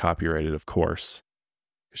all copyrighted, of course.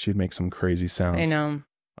 She'd make some crazy sounds. I know.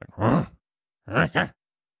 Like,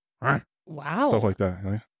 Wow. stuff like that.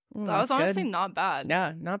 That was That's honestly good. not bad.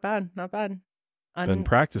 Yeah, not bad. Not bad. Been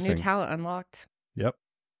practicing. New talent unlocked. Yep.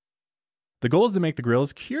 The goal is to make the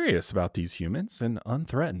gorillas curious about these humans and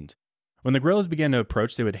unthreatened. When the gorillas began to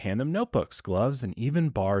approach, they would hand them notebooks, gloves, and even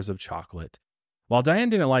bars of chocolate. While Diane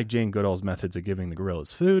didn't like Jane Goodall's methods of giving the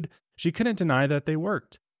gorillas food, she couldn't deny that they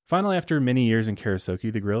worked. Finally, after many years in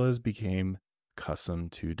Karasoke, the gorillas became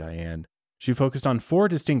accustomed to Diane. She focused on 4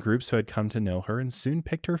 distinct groups who had come to know her and soon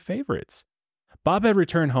picked her favorites. Bob had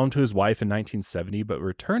returned home to his wife in 1970, but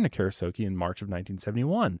returned to Karasoke in March of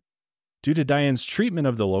 1971. Due to Diane's treatment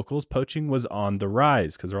of the locals, poaching was on the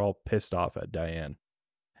rise because they're all pissed off at Diane.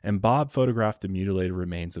 And Bob photographed the mutilated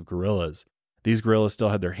remains of gorillas. These gorillas still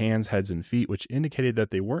had their hands, heads, and feet, which indicated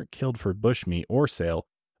that they weren't killed for bushmeat or sale,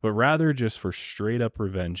 but rather just for straight-up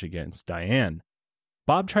revenge against Diane.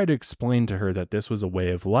 Bob tried to explain to her that this was a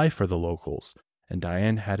way of life for the locals, and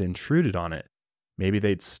Diane had intruded on it. Maybe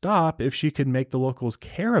they'd stop if she could make the locals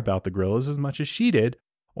care about the gorillas as much as she did,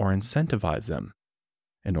 or incentivize them,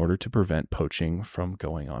 in order to prevent poaching from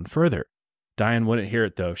going on further. Diane wouldn't hear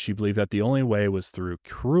it, though. She believed that the only way was through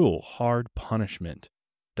cruel, hard punishment.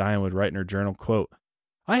 Diane would write in her journal, quote,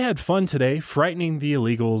 "I had fun today frightening the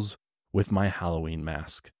illegals with my Halloween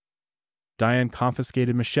mask." Diane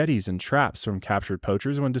confiscated machetes and traps from captured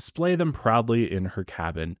poachers and would display them proudly in her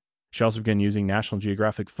cabin. She also began using National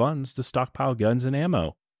Geographic funds to stockpile guns and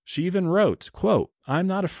ammo. She even wrote, quote, "I'm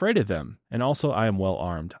not afraid of them, and also I am well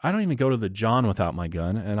armed. I don't even go to the John without my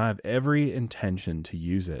gun, and I have every intention to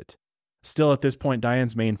use it." Still, at this point,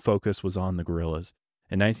 Diane's main focus was on the gorillas.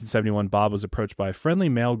 In 1971, Bob was approached by a friendly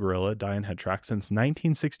male gorilla Diane had tracked since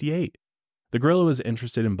 1968. The gorilla was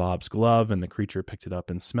interested in Bob's glove, and the creature picked it up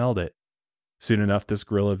and smelled it. Soon enough, this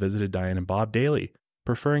gorilla visited Diane and Bob daily,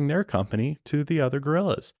 preferring their company to the other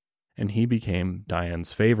gorillas, and he became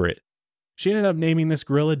Diane's favorite. She ended up naming this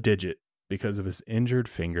gorilla Digit because of his injured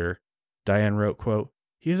finger. Diane wrote, quote,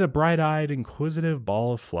 "He is a bright-eyed, inquisitive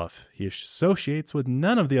ball of fluff. He associates with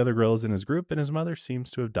none of the other gorillas in his group, and his mother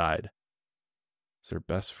seems to have died." It's her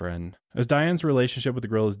best friend. As Diane's relationship with the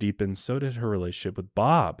gorillas deepened, so did her relationship with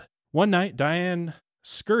Bob. One night, Diane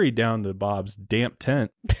scurried down to Bob's damp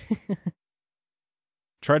tent,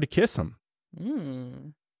 tried to kiss him.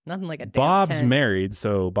 Nothing like a damp Bob's tent. married,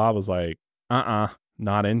 so Bob was like,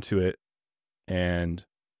 not into it, and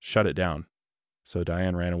shut it down. So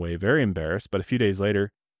Diane ran away very embarrassed, but a few days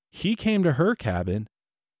later, he came to her cabin,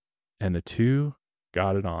 and the two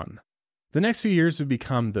got it on. The next few years would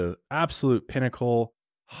become the absolute pinnacle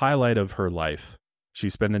highlight of her life. She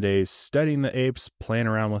spent the days studying the apes, playing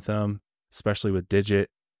around with them, especially with Digit,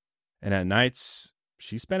 and at nights,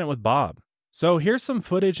 she spent it with Bob. So here's some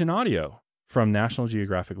footage and audio from National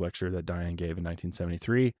Geographic lecture that Diane gave in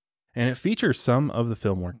 1973, and it features some of the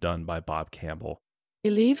film work done by Bob Campbell.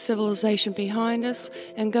 We leave civilization behind us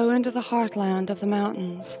and go into the heartland of the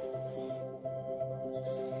mountains.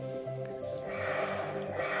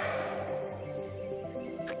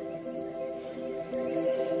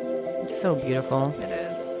 It's so beautiful. It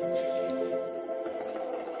is.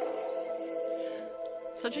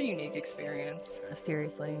 Such a unique experience.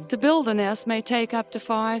 Seriously. To build a nest may take up to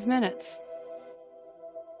 5 minutes.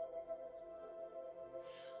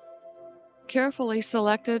 Carefully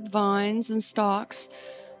selected vines and stalks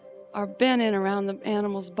are bent in around the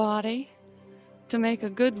animal's body to make a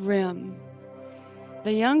good rim.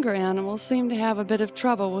 The younger animals seem to have a bit of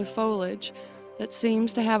trouble with foliage that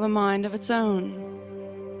seems to have a mind of its own.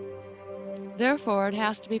 Therefore, it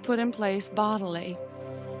has to be put in place bodily.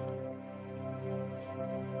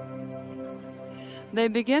 They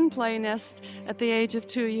begin play nest at the age of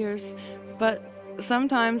 2 years, but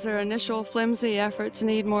sometimes their initial flimsy efforts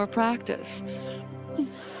need more practice.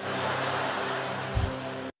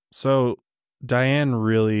 So Diane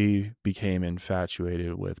really became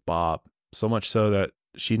infatuated with Bob, so much so that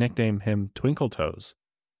she nicknamed him Twinkle Toes.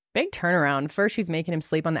 Big turnaround. First, she's making him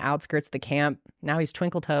sleep on the outskirts of the camp. Now he's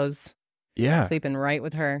Twinkle Toes. Yeah. Sleeping right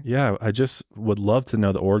with her. Yeah, I just would love to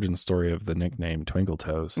know the origin story of the nickname Twinkle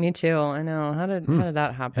Toes. Me too. I know. How did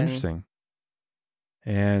that happen? Interesting.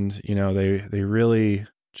 And, you know, they really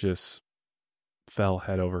just fell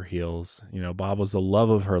head over heels. You know, Bob was the love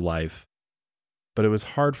of her life, but it was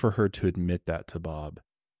hard for her to admit that to Bob.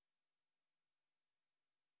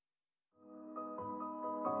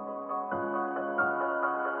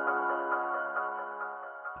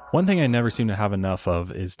 One thing I never seem to have enough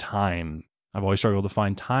of is time. I've always struggled to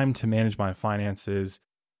find time to manage my finances,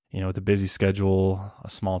 you know, with a busy schedule, a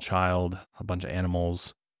small child, a bunch of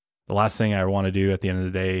animals. The last thing I want to do at the end of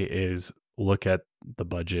the day is look at the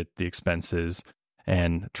budget, the expenses,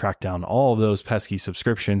 and track down all of those pesky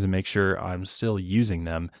subscriptions and make sure I'm still using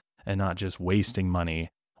them and not just wasting money.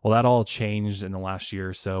 Well, that all changed in the last year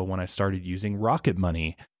or so when I started using Rocket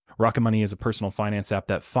Money. Rocket Money is a personal finance app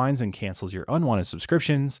that finds and cancels your unwanted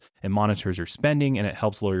subscriptions. It monitors your spending, and it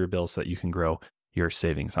helps lower your bills so that you can grow your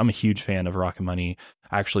savings. I'm a huge fan of Rocket Money.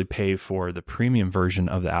 I actually pay for the premium version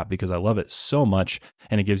of the app because I love it so much,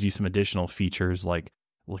 and it gives you some additional features like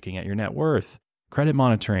looking at your net worth, credit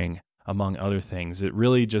monitoring, among other things. It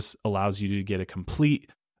really just allows you to get a complete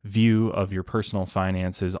view of your personal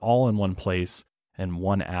finances all in one place and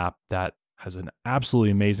one app that has an absolutely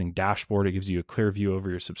amazing dashboard. It gives you a clear view over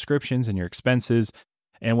your subscriptions and your expenses.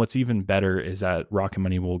 And what's even better is that Rocket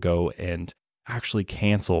Money will go and actually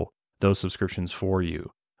cancel those subscriptions for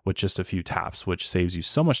you with just a few taps, which saves you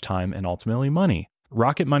so much time and ultimately money.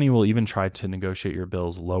 Rocket Money will even try to negotiate your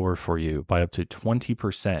bills lower for you by up to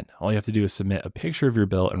 20%. All you have to do is submit a picture of your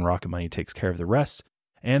bill and Rocket Money takes care of the rest,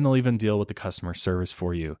 and they'll even deal with the customer service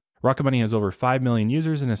for you. Rocket Money has over 5 million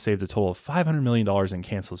users and has saved a total of $500 million in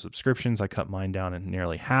canceled subscriptions. I cut mine down in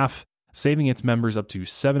nearly half, saving its members up to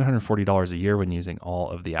 $740 a year when using all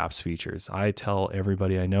of the app's features. I tell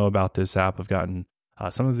everybody I know about this app. I've gotten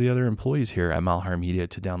some of the other employees here at Mile Higher Media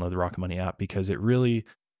to download the Rocket Money app because it really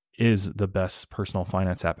is the best personal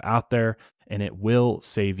finance app out there, and it will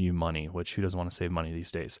save you money, which who doesn't want to save money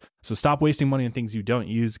these days? So stop wasting money on things you don't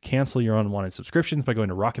use. Cancel your unwanted subscriptions by going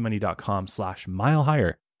to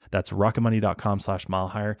rocketmoney.com/milehigher. That's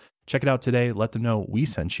rocketmoney.com/milehigher. Check it out today. Let them know we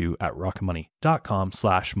sent you at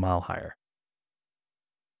rocketmoney.com/milehigher.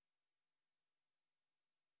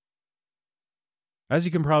 As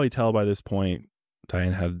you can probably tell by this point,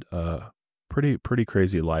 Diane had a pretty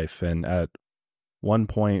crazy life. And at one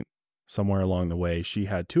point, somewhere along the way, she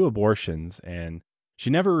had 2 abortions, and she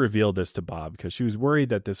never revealed this to Bob because she was worried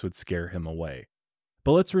that this would scare him away.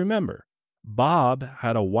 But let's remember, Bob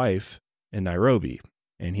had a wife in Nairobi,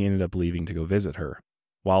 and he ended up leaving to go visit her.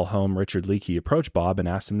 While home, Richard Leakey approached Bob and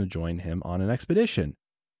asked him to join him on an expedition,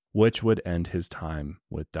 which would end his time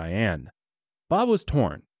with Diane. Bob was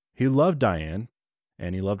torn. He loved Diane,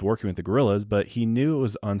 and he loved working with the gorillas, but he knew it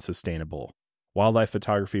was unsustainable. Wildlife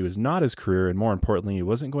photography was not his career, and more importantly, he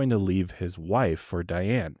wasn't going to leave his wife for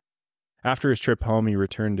Diane. After his trip home, he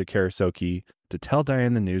returned to Karasoke to tell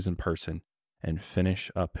Diane the news in person and finish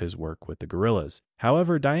up his work with the gorillas.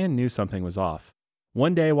 However, Diane knew something was off.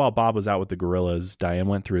 One day, while Bob was out with the gorillas, Diane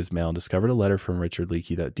went through his mail and discovered a letter from Richard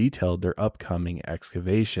Leakey that detailed their upcoming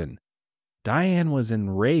excavation. Diane was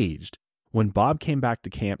enraged. When Bob came back to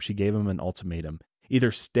camp, she gave him an ultimatum: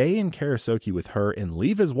 either stay in Karasoke with her and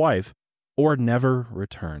leave his wife, or never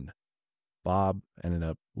return. Bob ended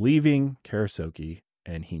up leaving Karasoke,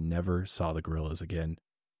 and he never saw the gorillas again.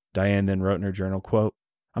 Diane then wrote in her journal, quote,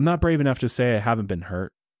 "I'm not brave enough to say I haven't been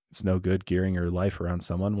hurt. It's no good gearing your life around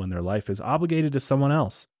someone when their life is obligated to someone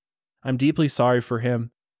else. I'm deeply sorry for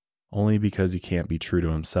him, only because he can't be true to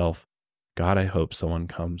himself. God, I hope someone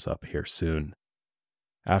comes up here soon."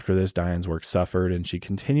 After this, Diane's work suffered, and she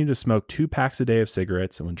continued to smoke 2 packs a day of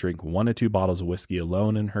cigarettes and would drink 1 to 2 bottles of whiskey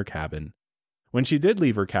alone in her cabin. When she did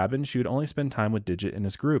leave her cabin, she would only spend time with Digit and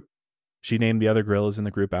his group. She named the other gorillas in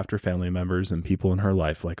the group after family members and people in her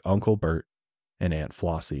life like Uncle Bert and Aunt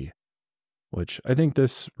Flossie, which I think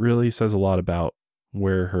this really says a lot about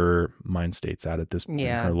where her mind state's at this point in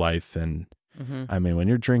her life. And I mean, when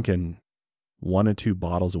you're drinking 1 to 2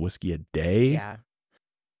 bottles of whiskey a day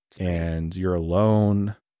and you're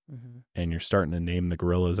alone and you're starting to name the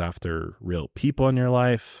gorillas after real people in your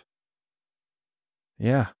life,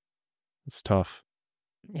 it's tough.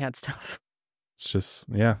 Yeah, it's tough. It's just,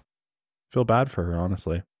 feel bad for her,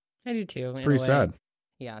 honestly. I do too. It's pretty sad.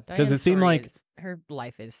 Yeah. Because it seemed like her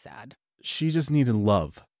life is sad. She just needed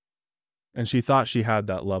love. And she thought she had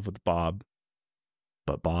that love with Bob.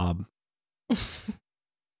 But Bob,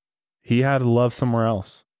 he had to love somewhere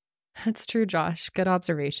else. That's true, Josh. Good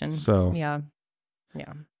observation. So, yeah.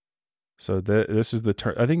 So this is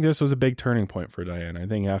I think this was a big turning point for Diane. I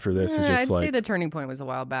think after this, it's just I'd say the turning point was a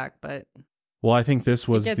while back, but. Well, I think this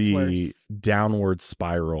was the worse. downward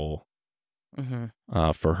spiral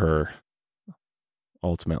for her,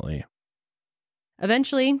 ultimately.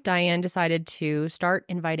 Eventually, Diane decided to start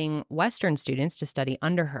inviting Western students to study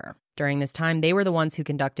under her. During this time, they were the ones who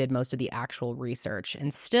conducted most of the actual research.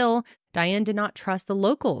 And still, Diane did not trust the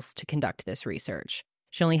locals to conduct this research.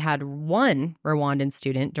 She only had 1 Rwandan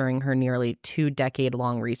student during her nearly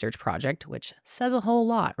 2-decade-long research project, which says a whole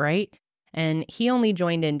lot, right? And he only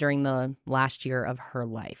joined in during the last year of her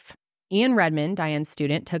life. Ian Redmond, Diane's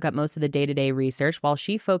student, took up most of the day-to-day research while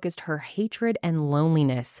she focused her hatred and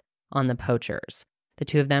loneliness on the poachers. The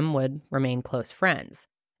 2 of them would remain close friends.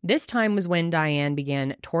 This time was when Diane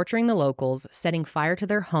began torturing the locals, setting fire to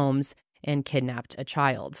their homes, and kidnapped a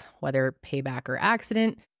child. Whether payback or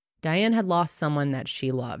accident, Diane had lost someone that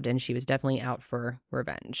she loved, and she was definitely out for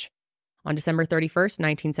revenge. On December 31st,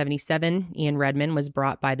 1977, Ian Redmond was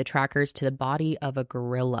brought by the trackers to the body of a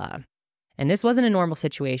gorilla. And this wasn't a normal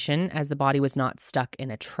situation, as the body was not stuck in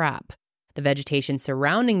a trap. The vegetation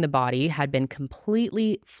surrounding the body had been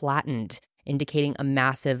completely flattened, indicating a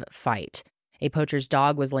massive fight. A poacher's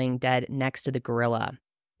dog was laying dead next to the gorilla.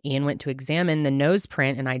 Ian went to examine the nose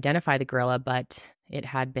print and identify the gorilla, but it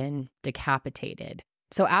had been decapitated.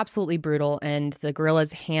 So absolutely brutal, and the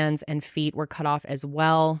gorilla's hands and feet were cut off as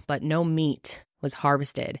well, but no meat was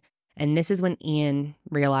harvested. And this is when Ian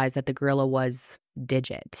realized that the gorilla was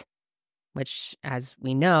Digit, which, as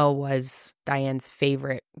we know, was Diane's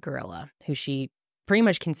favorite gorilla, who she pretty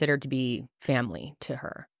much considered to be family to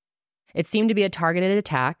her. It seemed to be a targeted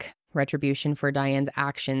attack, retribution for Diane's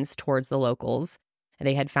actions towards the locals.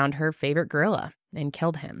 They had found her favorite gorilla and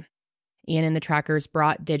killed him. Ian and the trackers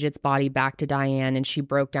brought Digit's body back to Diane, and she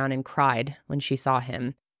broke down and cried when she saw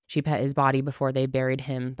him. She pet his body before they buried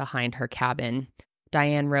him behind her cabin.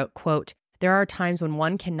 Diane wrote, quote, "There are times when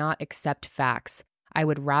one cannot accept facts. I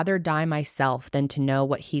would rather die myself than to know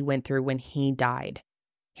what he went through when he died."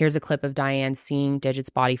 Here's a clip of Diane seeing Digit's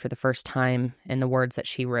body for the first time and the words that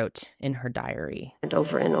she wrote in her diary. And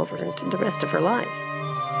over into the rest of her life.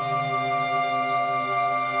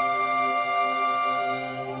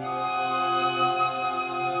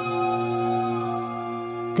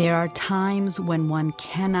 There are times when one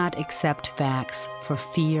cannot accept facts for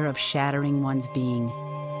fear of shattering one's being.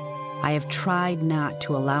 I have tried not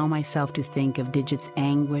to allow myself to think of Digit's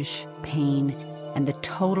anguish, pain, and the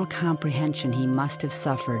total comprehension he must have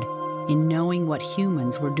suffered in knowing what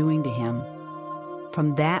humans were doing to him.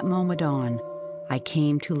 From that moment on, I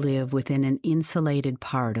came to live within an insulated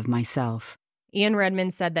part of myself. Ian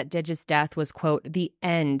Redmond said that Digit's death was, quote, "the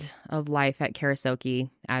end of life at Karasoke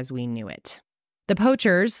as we knew it." The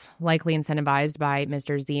poachers, likely incentivized by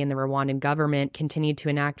Mr. Z and the Rwandan government, continued to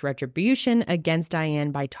enact retribution against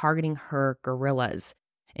Diane by targeting her gorillas.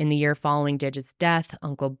 In the year following Digit's death,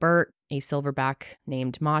 Uncle Bert, a silverback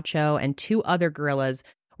named Macho, and 2 other gorillas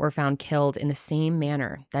were found killed in the same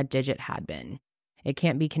manner that Digit had been. It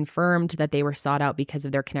can't be confirmed that they were sought out because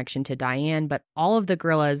of their connection to Diane, but all of the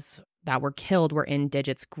gorillas that were killed were in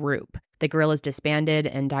Digit's group. The gorillas disbanded,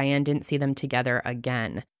 and Diane didn't see them together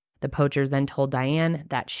again. The poachers then told Diane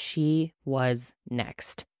that she was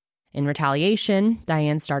next. In retaliation,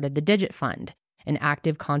 Diane started the Digit Fund, an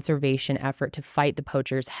active conservation effort to fight the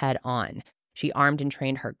poachers head on. She armed and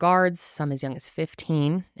trained her guards, some as young as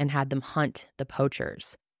 15, and had them hunt the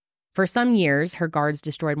poachers. For some years, her guards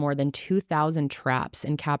destroyed more than 2,000 traps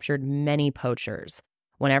and captured many poachers.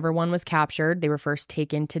 Whenever one was captured, they were first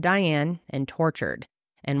taken to Diane and tortured.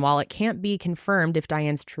 And while it can't be confirmed if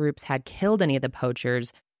Diane's troops had killed any of the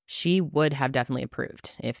poachers, she would have definitely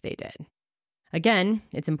approved if they did. Again,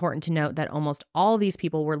 it's important to note that almost all these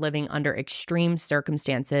people were living under extreme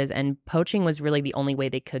circumstances, and poaching was really the only way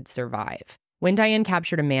they could survive. When Diane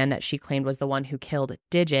captured a man that she claimed was the one who killed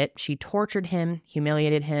Digit, she tortured him,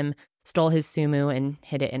 humiliated him, stole his sumu, and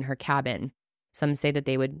hid it in her cabin. Some say that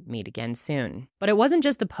they would meet again soon. But it wasn't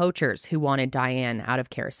just the poachers who wanted Diane out of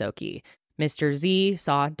Karasoke. Mr. Z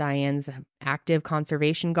saw Diane's active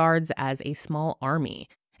conservation guards as a small army.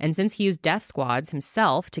 And since he used death squads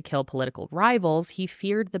himself to kill political rivals, he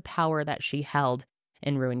feared the power that she held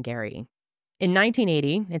in Ruangeri. In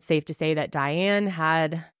 1980, it's safe to say that Diane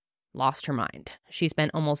had lost her mind. She spent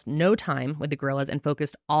almost no time with the guerrillas and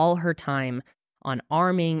focused all her time on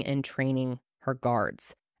arming and training her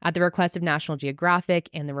guards. At the request of National Geographic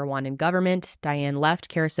and the Rwandan government, Diane left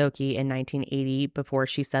Karasoke in 1980 before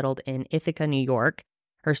she settled in Ithaca, New York.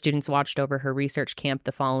 Her students watched over her research camp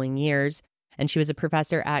the following years, and she was a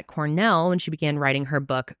professor at Cornell when she began writing her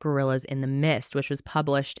book, Gorillas in the Mist, which was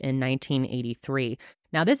published in 1983.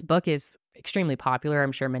 Now, this book is extremely popular.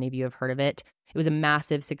 I'm sure many of you have heard of it. It was a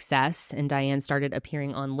massive success, and Diane started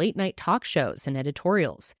appearing on late-night talk shows and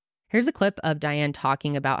editorials. Here's a clip of Diane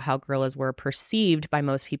talking about how gorillas were perceived by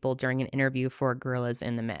most people during an interview for Gorillas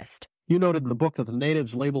in the Mist. You noted in the book that the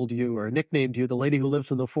natives labeled you or nicknamed you the lady who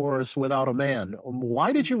lives in the forest without a man.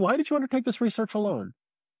 Why did you undertake this research alone?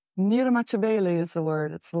 Niramachabeli is the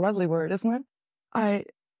word. It's a lovely word, isn't it? I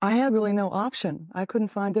had really no option. I couldn't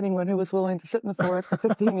find anyone who was willing to sit in the forest for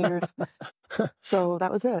 15 years. So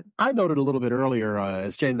that was it. I noted a little bit earlier,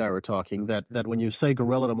 as Jane and I were talking, that when you say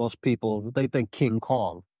gorilla to most people, they think King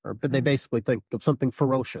Kong, or they basically think of something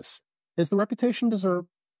ferocious. Is the reputation deserved?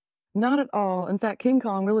 Not at all. In fact, King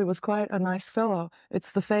Kong really was quite a nice fellow.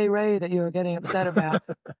 It's the Fay Ray that you're getting upset about.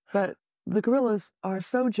 But the gorillas are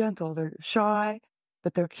so gentle. They're shy,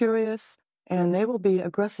 but they're curious, and they will be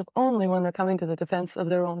aggressive only when they're coming to the defense of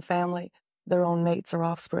their own family, their own mates or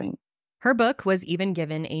offspring. Her book was even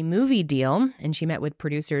given a movie deal, and she met with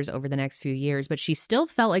producers over the next few years, but she still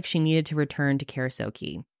felt like she needed to return to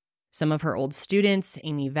Karasoke. Some of her old students,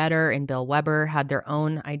 Amy Vedder and Bill Weber, had their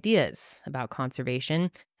own ideas about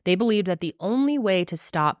conservation. They believed that the only way to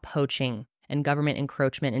stop poaching and government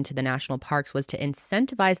encroachment into the national parks was to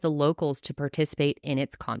incentivize the locals to participate in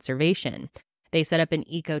its conservation. They set up an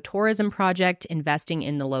ecotourism project, investing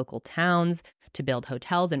in the local towns to build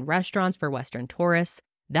hotels and restaurants for Western tourists.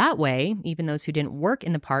 That way, even those who didn't work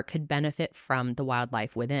in the park could benefit from the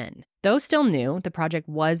wildlife within. Though still new, the project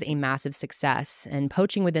was a massive success, and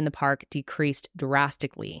poaching within the park decreased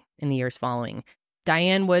drastically in the years following.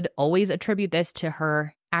 Diane would always attribute this to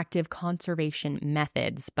her active conservation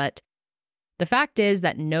methods, but the fact is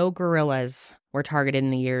that no gorillas were targeted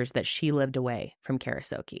in the years that she lived away from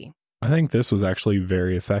Karasoke. I think this was actually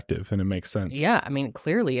very effective, and it makes sense. Yeah, I mean,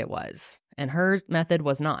 clearly it was. And her method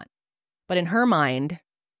was not. But in her mind,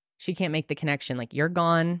 she can't make the connection. Like, you're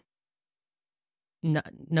gone.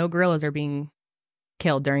 No gorillas are being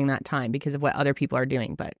killed during that time because of what other people are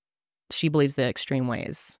doing. But she believes the extreme way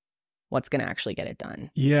is what's going to actually get it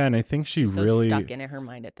done. Yeah, and I think She's really so stuck in her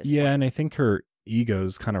mind at this point. Yeah, and I think her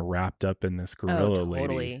ego's kind of wrapped up in this gorilla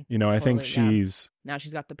lady. You know, I think she's now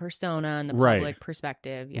she's got the persona and the Right. public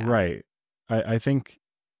perspective. Yeah, right. I think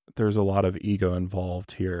there's a lot of ego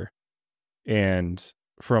involved here, and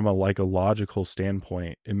from a logical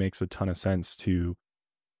standpoint, it makes a ton of sense to,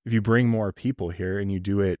 if you bring more people here and you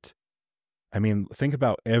do it. I mean, think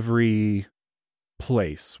about every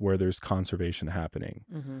place where there's conservation happening.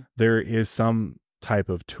 Mm-hmm. There is some type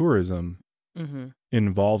of tourism Mm-hmm.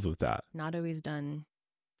 involved with that. Not always done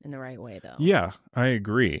in the right way, though. Yeah, I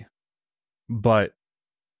agree. But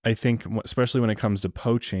I think, especially when it comes to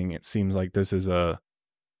poaching, it seems like this is a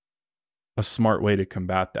smart way to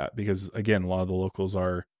combat that, because, again, a lot of the locals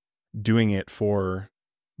are doing it for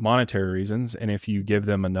monetary reasons, and if you give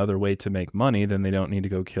them another way to make money, then they don't need to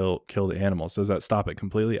go kill the animals. Does that stop it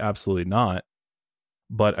completely? Absolutely not.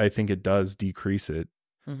 But I think it does decrease it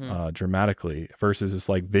dramatically, versus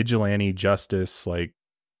this vigilante justice,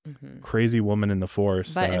 crazy woman in the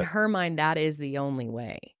forest. But in her mind, that is the only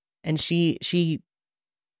way. And she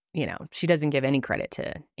doesn't give any credit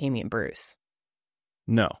to Amy and Bruce.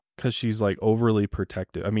 No, because she's overly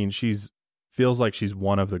protective. I mean, feels like she's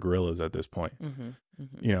one of the gorillas at this point. Mm-hmm,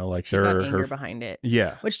 mm-hmm. You know, she's got anger behind it.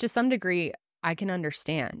 Yeah. Which to some degree I can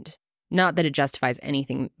understand. Not that it justifies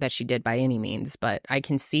anything that she did by any means, but I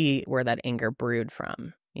can see where that anger brewed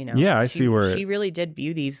from. You know, yeah, I see where she really did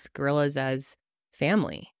view these gorillas as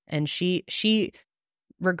family, and she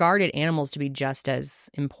regarded animals to be just as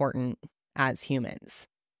important as humans.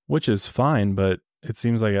 Which is fine, but it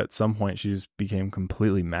seems like at some point she just became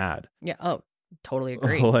completely mad. Yeah. Oh, totally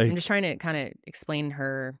agree. I'm just trying to kind of explain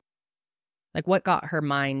her, what got her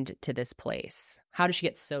mind to this place. How did she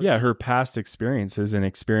get so deep? Her past experiences and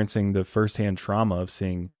experiencing the firsthand trauma of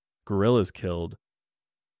seeing gorillas killed.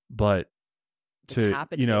 But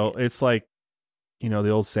it's like, the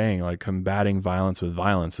old saying, combating violence with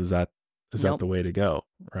violence. Is that the way to go,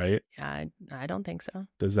 right? Yeah, I don't think so.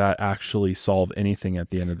 Does that actually solve anything at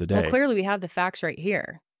the end of the day? Well, clearly we have the facts right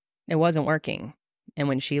here. It wasn't working. And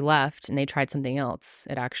when she left and they tried something else,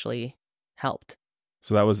 it actually helped.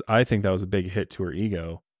 So I think that was a big hit to her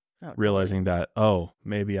ego, realizing that,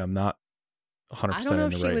 maybe I'm not 100% in the right. I don't know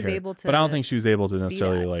if she was able to. But I don't think she was able to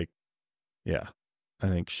necessarily that. I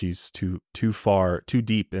think she's too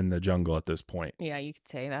deep in the jungle at this point. Yeah, you could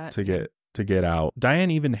say that. To get out. Diane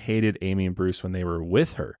even hated Amy and Bruce when they were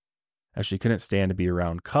with her, as she couldn't stand to be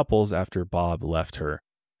around couples after Bob left her.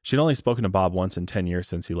 She'd only spoken to Bob once in 10 years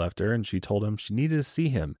since he left her, and she told him she needed to see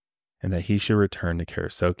him and that he should return to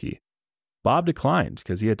Karasoke. Bob declined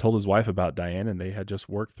because he had told his wife about Diane and they had just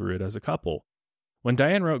worked through it as a couple. When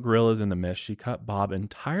Diane wrote Gorillas in the Mist, she cut Bob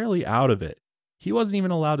entirely out of it. He wasn't even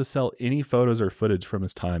allowed to sell any photos or footage from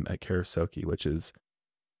his time at Karasoke, which is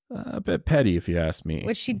a bit petty if you ask me.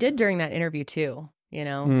 Which she did during that interview too.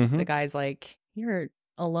 The guy's like, you're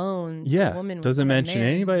alone. Yeah, woman doesn't mention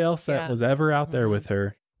anybody else that was ever out there with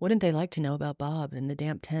her. Wouldn't they like to know about Bob in the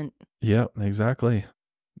damp tent? Yep, exactly.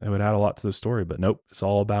 That would add a lot to the story, but nope, it's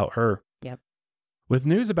all about her. Yep. With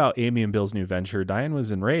news about Amy and Bill's new venture, Diane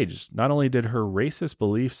was enraged. Not only did her racist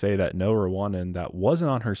belief say that no Rwandan that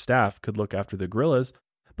wasn't on her staff could look after the gorillas,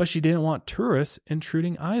 but she didn't want tourists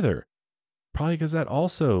intruding either. Probably because that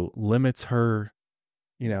also limits her,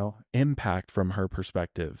 impact from her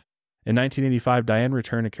perspective. In 1985, Diane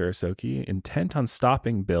returned to Karasoke, intent on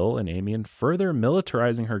stopping Bill and Amy and further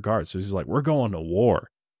militarizing her guards. So she's like, we're going to war.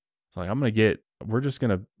 It's like, we're just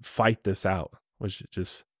going to fight this out, which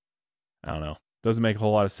just, I don't know, doesn't make a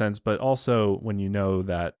whole lot of sense. But also when you know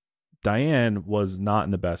that Diane was not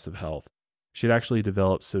in the best of health, she'd actually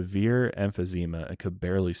developed severe emphysema and could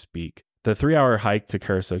barely speak. The 3-hour hike to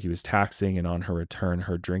Karasoke was taxing, and on her return,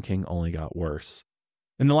 her drinking only got worse.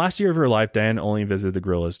 In the last year of her life, Dian only visited the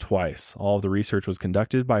gorillas twice. All of the research was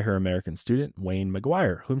conducted by her American student, Wayne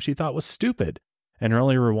McGuire, whom she thought was stupid, and her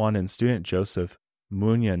early Rwandan student, Joseph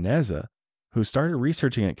Munyaneza, who started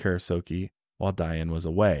researching at Karasoke while Dian was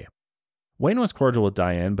away. Wayne was cordial with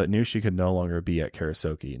Dian, but knew she could no longer be at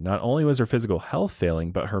Karasoke. Not only was her physical health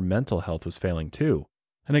failing, but her mental health was failing too.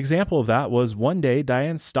 An example of that was one day,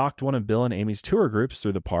 Dian stalked one of Bill and Amy's tour groups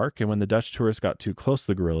through the park, and when the Dutch tourists got too close to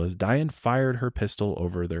the gorillas, Dian fired her pistol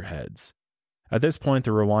over their heads. At this point,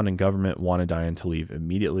 the Rwandan government wanted Dian to leave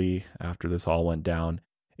immediately. After this all went down,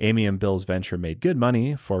 Amy and Bill's venture made good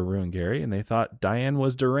money for Ruangari, and they thought Dian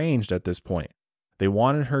was deranged at this point. They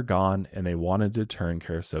wanted her gone, and they wanted to turn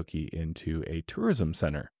Karasoke into a tourism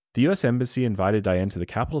center. The U.S. Embassy invited Dian to the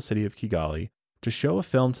capital city of Kigali to show a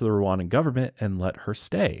film to the Rwandan government and let her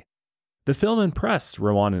stay. The film impressed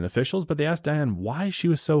Rwandan officials, but they asked Dian why she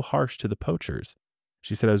was so harsh to the poachers.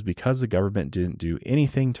 She said it was because the government didn't do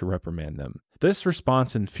anything to reprimand them. This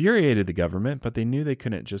response infuriated the government, but they knew they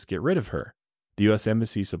couldn't just get rid of her. The U.S.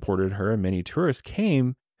 Embassy supported her, and many tourists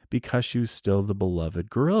came because she was still the beloved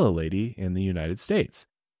gorilla lady in the United States.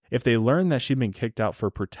 If they learned that she'd been kicked out for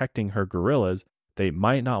protecting her gorillas, they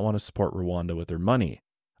might not want to support Rwanda with their money.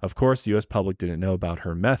 Of course, the U.S. public didn't know about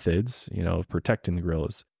her methods, of protecting the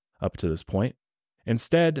gorillas up to this point.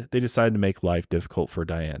 Instead, they decided to make life difficult for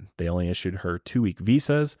Dian. They only issued her 2-week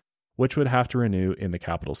visas, which would have to renew in the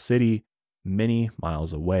capital city, many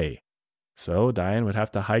miles away. So Dian would have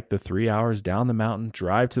to hike the 3 hours down the mountain,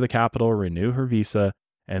 drive to the capital, renew her visa,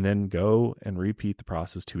 and then go and repeat the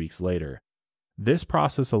process 2 weeks later. This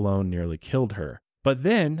process alone nearly killed her. But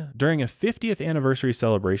then, during a 50th anniversary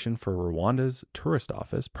celebration for Rwanda's tourist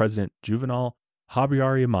office, President Juvenal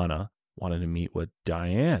Habyarimana wanted to meet with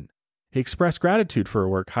Dian. He expressed gratitude for her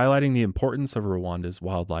work, highlighting the importance of Rwanda's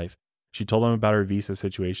wildlife. She told him about her visa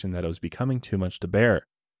situation, that it was becoming too much to bear.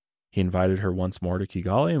 He invited her once more to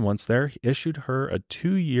Kigali, and once there, he issued her a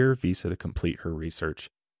 2-year visa to complete her research.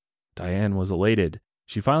 Dian was elated.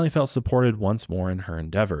 She finally felt supported once more in her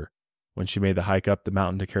endeavor. When she made the hike up the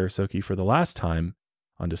mountain to Karasoke for the last time,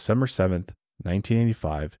 on December 7th,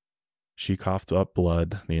 1985, she coughed up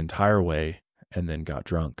blood the entire way and then got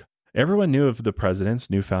drunk. Everyone knew of the president's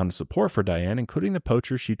newfound support for Dian, including the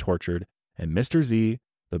poachers she tortured, and Mr. Z,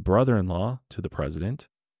 the brother-in-law to the president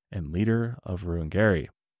and leader of Ruangari.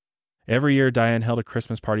 Every year, Dian held a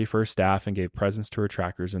Christmas party for her staff and gave presents to her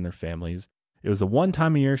trackers and their families. It was the one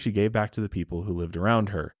time a year she gave back to the people who lived around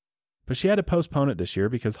her. But she had to postpone it this year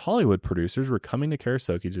because Hollywood producers were coming to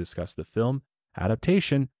Karasoke to discuss the film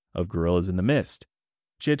adaptation of Gorillas in the Mist.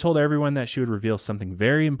 She had told everyone that she would reveal something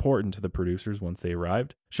very important to the producers once they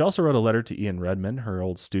arrived. She also wrote a letter to Ian Redmond, her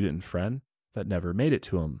old student and friend, that never made it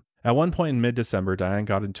to him. At one point in mid-December, Dian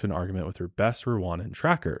got into an argument with her best Rwandan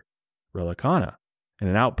tracker, Relikana. In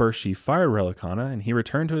an outburst, she fired Relikana, and he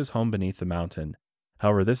returned to his home beneath the mountain.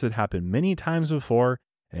 However, this had happened many times before,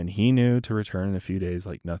 and he knew to return in a few days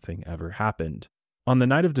like nothing ever happened. On the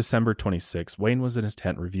night of December 26, Wayne was in his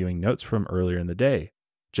tent reviewing notes from earlier in the day.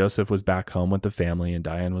 Joseph was back home with the family, and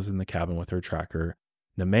Dian was in the cabin with her tracker,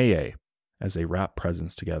 Nemeye, as they wrapped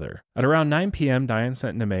presents together. At around 9 p.m., Dian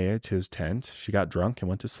sent Nemeye to his tent. She got drunk and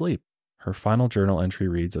went to sleep. Her final journal entry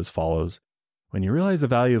reads as follows: "When you realize the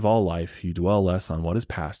value of all life, you dwell less on what is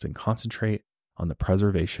past and concentrate on the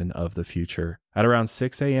preservation of the future." At around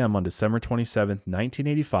 6 a.m. on December 27,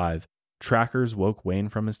 1985, trackers woke Wayne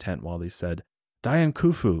from his tent while they said, "Dian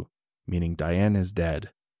Kufu," meaning Dian is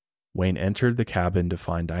dead. Wayne entered the cabin to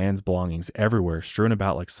find Dian's belongings everywhere, strewn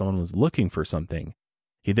about like someone was looking for something.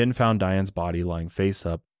 He then found Dian's body lying face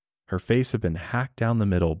up. Her face had been hacked down the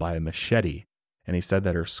middle by a machete, and he said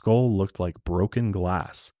that her skull looked like broken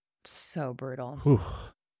glass. So brutal. Whew.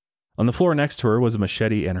 On the floor next to her was a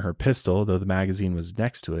machete and her pistol, though the magazine was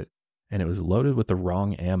next to it, and it was loaded with the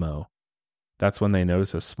wrong ammo. That's when they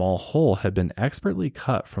noticed a small hole had been expertly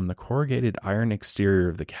cut from the corrugated iron exterior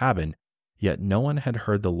of the cabin, yet no one had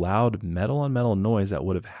heard the loud metal-on-metal noise that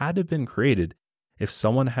would have had to have been created if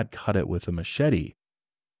someone had cut it with a machete.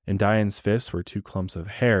 In Dian's fists were 2 clumps of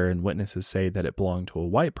hair, and witnesses say that it belonged to a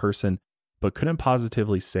white person, but couldn't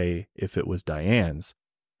positively say if it was Dian's.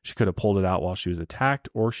 She could have pulled it out while she was attacked,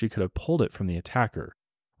 or she could have pulled it from the attacker.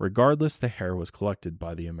 Regardless, the hair was collected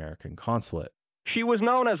by the American consulate. She was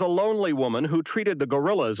known as a lonely woman who treated the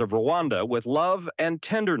gorillas of Rwanda with love and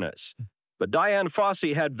tenderness. But Dian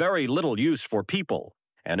Fossey had very little use for people,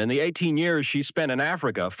 and in the 18 years she spent in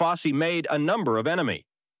Africa, Fossey made a number of enemies.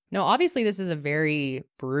 No, obviously this is a very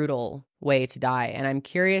brutal way to die, and I'm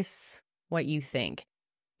curious what you think.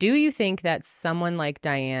 Do you think that someone like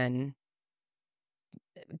Dian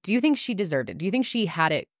Do you think she deserved it? Do you think she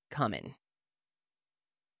had it coming?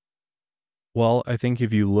 Well, I think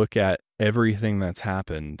if you look at everything that's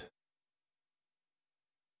happened,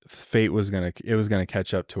 fate was gonna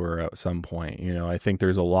catch up to her at some point. You know, I think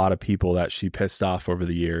there's a lot of people that she pissed off over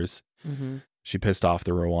the years. Mm-hmm. She pissed off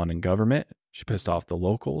the Rwandan government. She pissed off the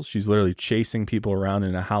locals. She's literally chasing people around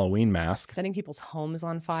in a Halloween mask, setting people's homes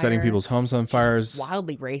on fire. Fires.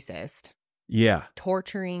 Wildly racist. Yeah.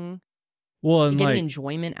 Torturing. Well, and getting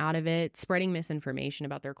enjoyment out of it, spreading misinformation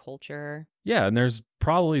about their culture. Yeah, and there's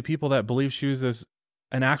probably people that believe she was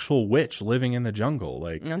an actual witch living in the jungle,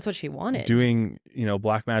 like, and that's what she wanted, doing, you know,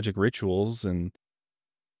 black magic rituals and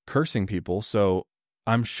cursing people. So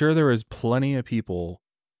I'm sure there is plenty of people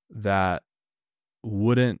that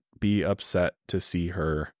wouldn't be upset to see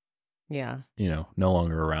her, yeah, you know, no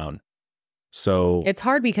longer around. So it's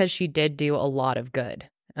hard because she did do a lot of good.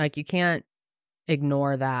 Like, you can't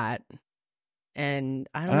ignore that. And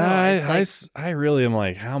I don't know. I really am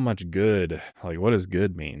like, how much good? Like, what does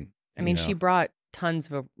good mean? I mean, she brought tons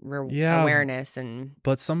of awareness,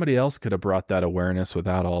 but somebody else could have brought that awareness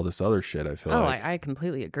without all this other shit. I feel like. I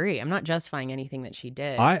completely agree. I'm not justifying anything that she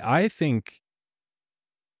did. I think,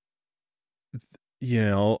 you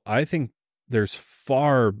know, I think there's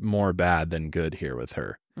far more bad than good here with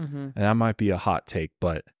her, and that might be a hot take,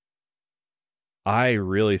 but I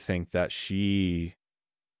really think that she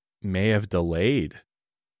may have delayed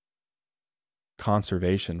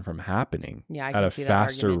conservation from happening at a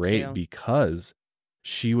faster rate because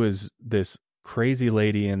she was this crazy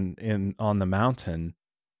lady on the mountain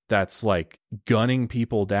that's like gunning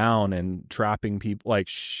people down and trapping people. Like,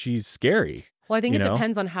 she's scary. Well, I think it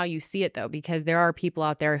depends on how you see it, though, because there are people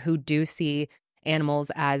out there who do see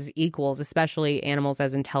animals as equals, especially animals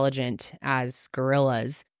as intelligent as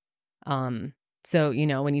gorillas. So, you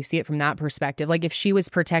know, when you see it from that perspective, like, if she was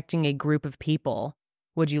protecting a group of people,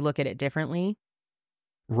 would you look at it differently?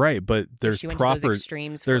 Right, but there's proper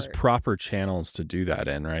channels channels to do that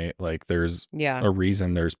in, right? Like, there's a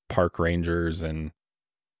reason there's park rangers and,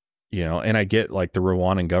 you know, and I get, like, the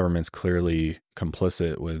Rwandan government's clearly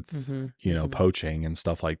complicit with, you know, poaching and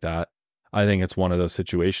stuff like that. I think it's one of those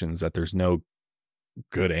situations that there's no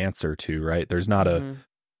good answer to, right? There's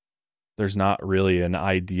not really an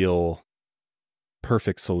ideal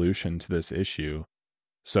perfect solution to this issue.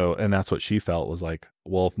 So, and that's what she felt was like,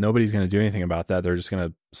 well, if nobody's going to do anything about that, they're just going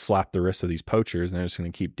to slap the wrists of these poachers and they're just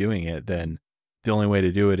going to keep doing it. Then the only way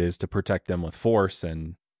to do it is to protect them with force,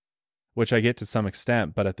 and which I get to some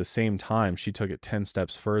extent, but at the same time, she took it 10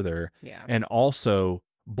 steps further and also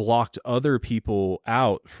blocked other people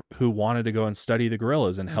out who wanted to go and study the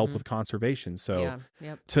gorillas and help with conservation. So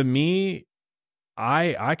to me,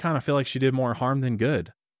 I kind of feel like she did more harm than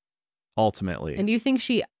good. Ultimately. And do you think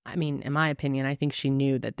I mean, in my opinion, I think she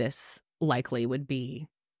knew that this likely would be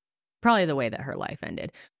probably the way that her life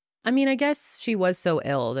ended. I mean, I guess she was so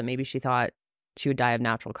ill that maybe she thought she would die of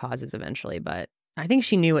natural causes eventually, but I think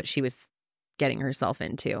she knew what she was getting herself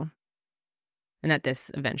into. And that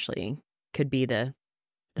this eventually could be the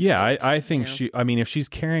fate, I think I mean, if she's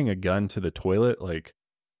carrying a gun to the toilet, like,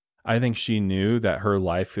 I think she knew that her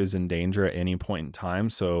life is in danger at any point in time.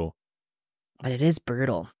 So, but it is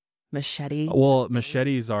brutal. Machete. Well,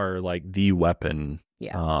 machetes are like the weapon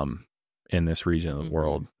in this region of the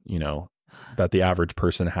world, you know, that the average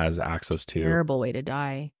person has access to. Terrible way to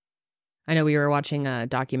die. I know we were watching a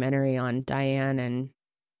documentary on Diane, and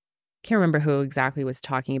can't remember who exactly was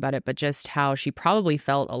talking about it, but just how she probably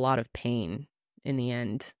felt a lot of pain in the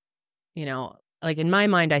end. You know, like, in my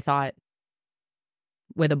mind, I thought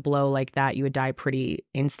with a blow like that, you would die pretty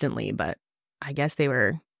instantly, but I guess they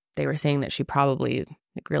were saying that she probably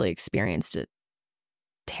really experienced a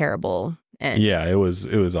terrible end. Yeah, it was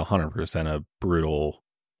 100% a brutal,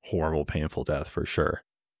 horrible, painful death for sure.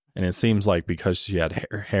 And it seems like because she had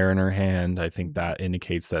hair in her hand, I think that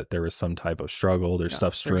indicates that there was some type of struggle. There's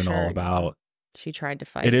stuff strewn all about. She tried to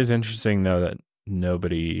fight. It is interesting, though, that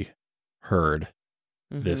nobody heard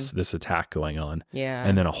this attack going on. Yeah.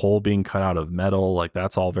 And then a hole being cut out of metal, like,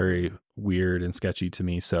 that's all very weird and sketchy to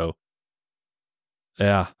me. So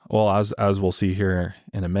yeah, well, as we'll see here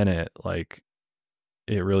in a minute, like,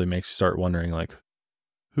 it really makes you start wondering, like,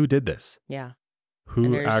 who did this? Yeah.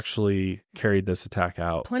 Who actually carried this attack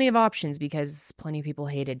out? Plenty of options because plenty of people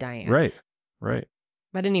hated Diane. Right.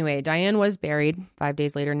 But anyway, Diane was buried 5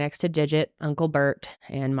 days later next to Digit, Uncle Bert,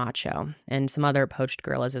 and Macho, and some other poached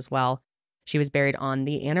gorillas as well. She was buried on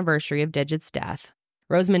the anniversary of Digit's death.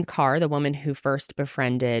 Rosamund Carr, the woman who first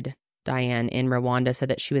befriended Diane in Rwanda, said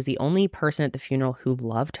that she was the only person at the funeral who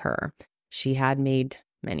loved her. She had made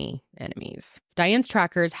many enemies. Diane's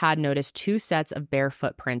trackers had noticed 2 sets of bare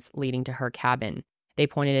footprints leading to her cabin, They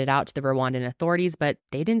pointed it out to the Rwandan authorities, but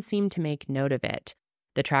they didn't seem to make note of it.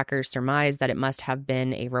 The trackers surmised that it must have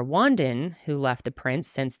been a Rwandan who left the prints,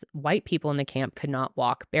 since white people in the camp could not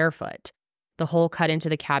walk barefoot. The hole cut into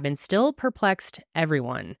the cabin still perplexed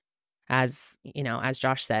everyone. As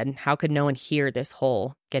Josh said, how could no one hear this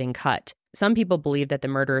hole getting cut? Some people believe that the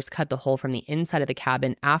murderers cut the hole from the inside of the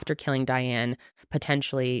cabin after killing Diane,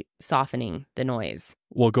 potentially softening the noise.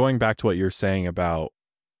 Well, going back to what you're saying about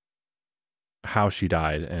how she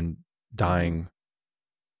died and dying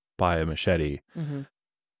by a machete,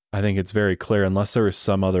 I think it's very clear, unless there was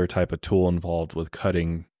some other type of tool involved with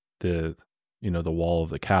cutting the wall of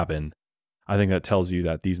the cabin, I think that tells you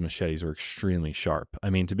that these machetes are extremely sharp. I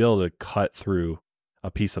mean, to be able to cut through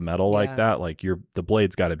a piece of metal like that, like the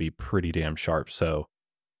blade's got to be pretty damn sharp. So,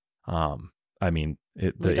 I mean,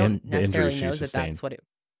 the injury she sustained. That's what it.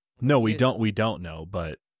 No, we don't know,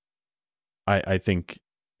 but I think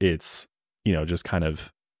it's, just kind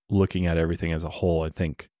of looking at everything as a whole. I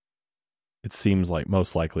think it seems like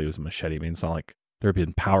most likely it was a machete. I mean, it's not like there have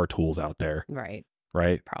been power tools out there, right?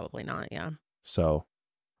 Probably not. Yeah. So.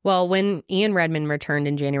 Well, when Ian Redmond returned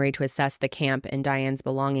in January to assess the camp and Diane's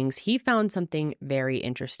belongings, he found something very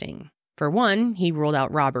interesting. For one, he ruled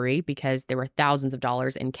out robbery because there were thousands of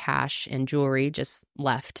dollars in cash and jewelry just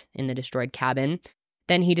left in the destroyed cabin.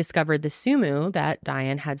 Then he discovered the sumu that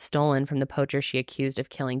Diane had stolen from the poacher she accused of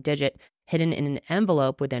killing Digit, hidden in an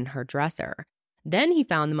envelope within her dresser. Then he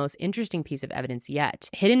found the most interesting piece of evidence yet.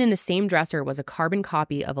 Hidden in the same dresser was a carbon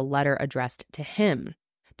copy of a letter addressed to him.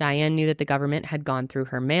 Diane knew that the government had gone through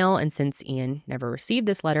her mail, and since Ian never received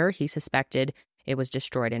this letter, he suspected it was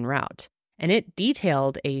destroyed en route. And it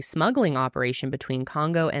detailed a smuggling operation between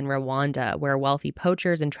Congo and Rwanda, where wealthy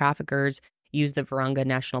poachers and traffickers used the Virunga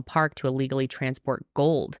National Park to illegally transport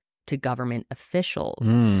gold to government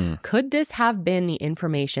officials. Could this have been the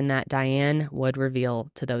information that Diane would reveal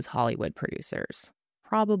to those Hollywood producers?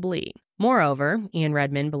 Probably. Moreover, Ian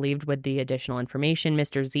Redmond believed with the additional information,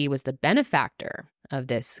 Mr. Z was the benefactor of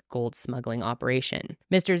this gold smuggling operation.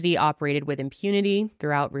 Mr. Z operated with impunity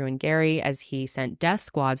throughout Ruangari as he sent death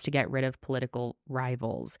squads to get rid of political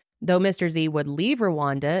rivals. Though Mr. Z would leave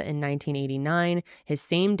Rwanda in 1989, his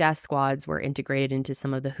same death squads were integrated into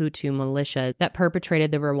some of the Hutu militia that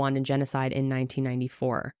perpetrated the Rwandan genocide in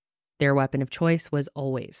 1994. Their weapon of choice was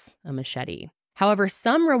always a machete. However,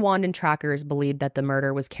 some Rwandan trackers believed that the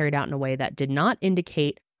murder was carried out in a way that did not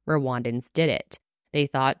indicate Rwandans did it. They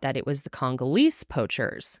thought that it was the Congolese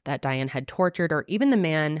poachers that Diane had tortured, or even the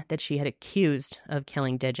man that she had accused of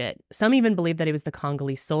killing Digit. Some even believed that it was the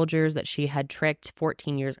Congolese soldiers that she had tricked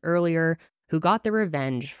 14 years earlier who got the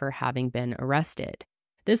revenge for having been arrested.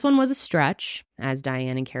 This one was a stretch, as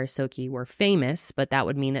Diane and Karasoke were famous, but that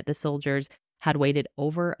would mean that the soldiers had waited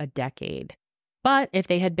over a decade. But if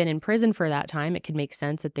they had been in prison for that time, it could make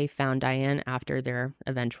sense that they found Diane after their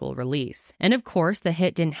eventual release. And of course, the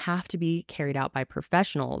hit didn't have to be carried out by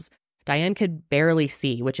professionals. Diane could barely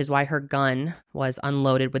see, which is why her gun was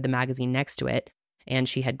unloaded with the magazine next to it, and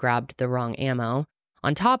she had grabbed the wrong ammo.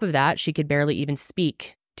 On top of that, she could barely even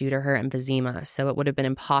speak due to her emphysema, so it would have been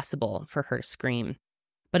impossible for her to scream.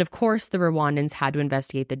 But of course, the Rwandans had to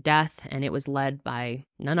investigate the death, and it was led by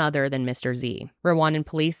none other than Mr. Z. Rwandan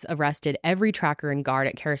police arrested every tracker and guard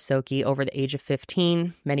at Karasoke over the age of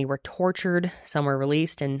 15. Many were tortured, some were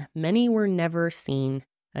released, and many were never seen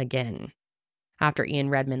again. After Ian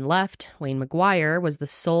Redmond left, Wayne McGuire was the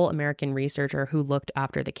sole American researcher who looked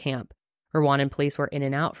after the camp. Rwandan police were in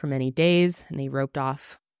and out for many days, and they roped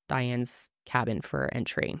off Diane's cabin for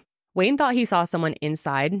entry. Wayne thought he saw someone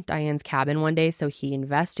inside Diane's cabin one day, so he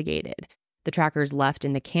investigated. The trackers left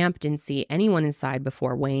in the camp didn't see anyone inside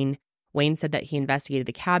before Wayne. Wayne said that he investigated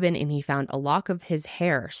the cabin and he found a lock of his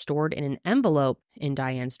hair stored in an envelope in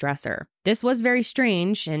Diane's dresser. This was very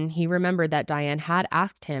strange, and he remembered that Diane had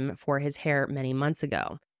asked him for his hair many months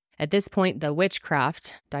ago. At this point, the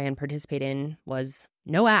witchcraft Diane participated in was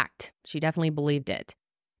no act. She definitely believed it.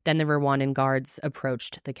 Then the Rwandan guards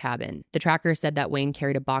approached the cabin. The tracker said that Wayne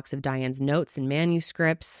carried a box of Diane's notes and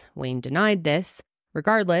manuscripts. Wayne denied this.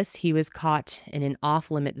 Regardless, he was caught in an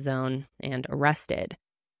off-limit zone and arrested.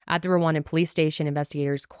 At the Rwandan police station,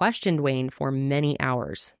 investigators questioned Wayne for many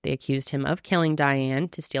hours. They accused him of killing Diane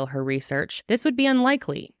to steal her research. This would be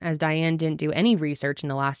unlikely, as Diane didn't do any research in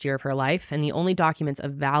the last year of her life, and the only documents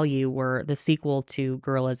of value were the sequel to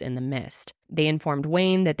Gorillas in the Mist. They informed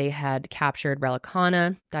Wayne that they had captured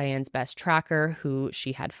Relicana, Diane's best tracker, who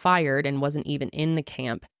she had fired and wasn't even in the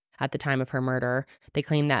camp at the time of her murder. They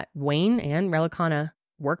claimed that Wayne and Relicana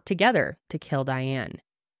worked together to kill Diane.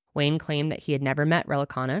 Wayne claimed that he had never met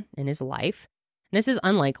Relicana in his life. This is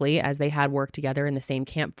unlikely, as they had worked together in the same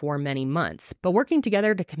camp for many months. But working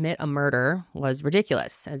together to commit a murder was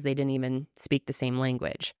ridiculous, as they didn't even speak the same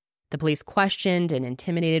language. The police questioned and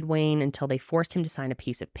intimidated Wayne until they forced him to sign a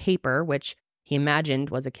piece of paper, which he imagined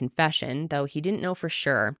was a confession, though he didn't know for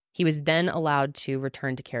sure. He was then allowed to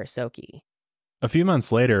return to Karasoke. A few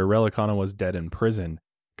months later, Relicana was dead in prison.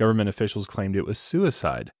 Government officials claimed it was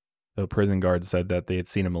suicide, though prison guards said that they had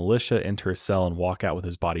seen a militia enter a cell and walk out with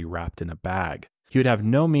his body wrapped in a bag. He would have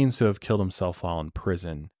no means to have killed himself while in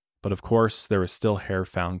prison, but of course, there was still hair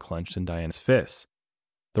found clenched in Diane's fists.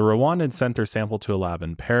 The Rwandans sent their sample to a lab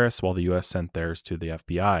in Paris, while the U.S. sent theirs to the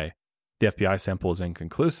FBI. The FBI sample was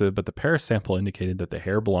inconclusive, but the Paris sample indicated that the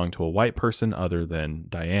hair belonged to a white person other than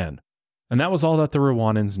Diane. And that was all that the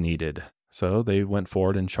Rwandans needed. So they went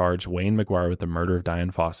forward and charged Wayne McGuire with the murder of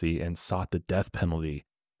Dian Fossey and sought the death penalty.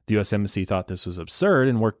 The U.S. Embassy thought this was absurd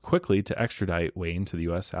and worked quickly to extradite Wayne to the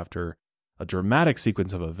U.S. After a dramatic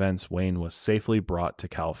sequence of events, Wayne was safely brought to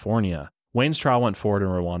California. Wayne's trial went forward in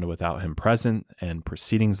Rwanda without him present, and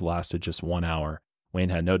proceedings lasted just 1 hour. Wayne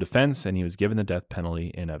had no defense, and he was given the death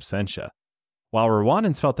penalty in absentia. While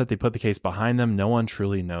Rwandans felt that they put the case behind them, no one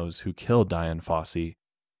truly knows who killed Dian Fossey.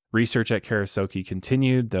 Research at Karasoke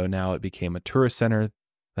continued, though now it became a tourist center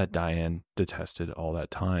that Diane detested all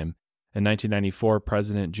that time. In 1994,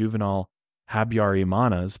 President Juvenal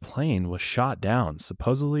Habyarimana's plane was shot down,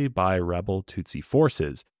 supposedly by rebel Tutsi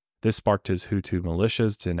forces. This sparked his Hutu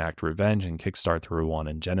militias to enact revenge and kickstart the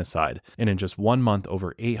Rwandan genocide, and in just 1 month,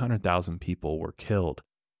 over 800,000 people were killed.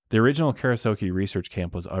 The original Karasoke research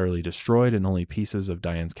camp was utterly destroyed, and only pieces of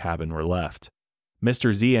Diane's cabin were left.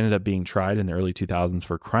 Mr. Z ended up being tried in the early 2000s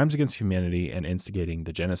for crimes against humanity and instigating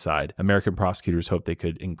the genocide. American prosecutors hoped they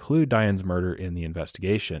could include Diane's murder in the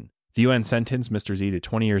investigation. The UN sentenced Mr. Z to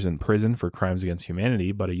 20 years in prison for crimes against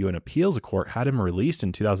humanity, but a UN appeals court had him released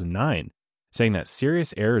in 2009, saying that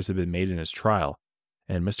serious errors had been made in his trial,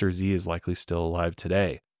 and Mr. Z is likely still alive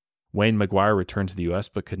today. Wayne McGuire returned to the U.S.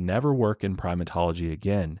 but could never work in primatology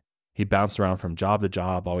again. He bounced around from job to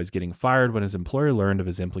job, always getting fired when his employer learned of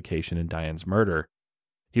his implication in Diane's murder.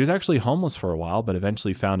 He was actually homeless for a while, but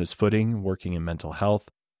eventually found his footing working in mental health,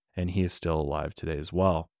 and he is still alive today as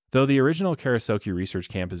well. Though the original Karasoke research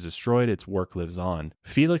camp is destroyed, its work lives on.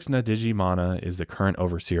 Felix Ndagijimana is the current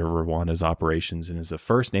overseer of Rwanda's operations and is the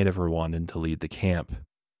first native Rwandan to lead the camp.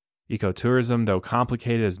 Ecotourism, though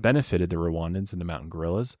complicated, has benefited the Rwandans and the mountain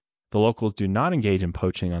gorillas. The locals do not engage in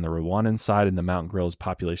poaching on the Rwandan side, and the mountain gorillas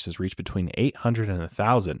population has reached between 800 and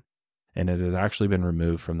 1,000, and it has actually been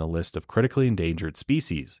removed from the list of critically endangered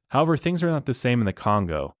species. However, things are not the same in the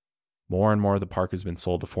Congo. More and more of the park has been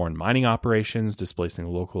sold to foreign mining operations, displacing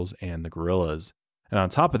the locals and the gorillas. And on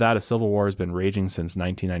top of that, a civil war has been raging since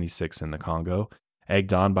 1996 in the Congo,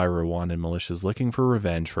 egged on by Rwandan militias looking for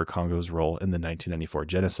revenge for Congo's role in the 1994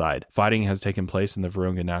 genocide. Fighting has taken place in the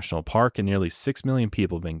Virunga National Park, and nearly 6 million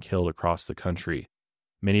people have been killed across the country.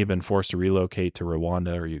 Many have been forced to relocate to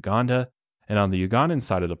Rwanda or Uganda, and on the Ugandan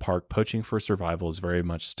side of the park, poaching for survival is very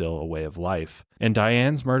much still a way of life. And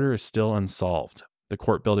Diane's murder is still unsolved. The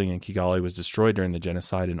court building in Kigali was destroyed during the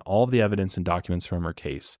genocide, and all of the evidence and documents from her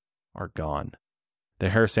case are gone.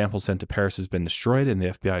 The hair sample sent to Paris has been destroyed, and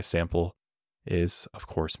the FBI sample is, of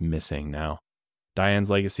course, missing now. Diane's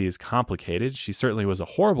legacy is complicated. She certainly was a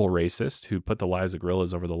horrible racist who put the lives of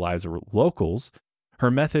gorillas over the lives of locals. Her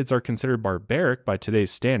methods are considered barbaric by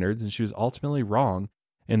today's standards, and she was ultimately wrong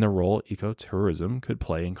in the role ecotourism could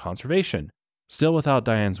play in conservation. Still, without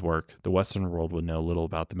Diane's work, the Western world would know little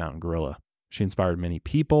about the mountain gorilla. She inspired many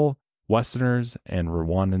people, Westerners and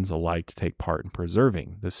Rwandans alike, to take part in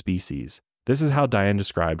preserving the species. This is how Diane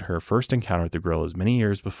described her first encounter with the gorillas many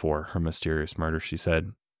years before her mysterious murder. She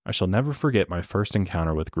said, "I shall never forget my first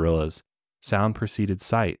encounter with gorillas. Sound preceded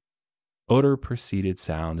sight. Odor preceded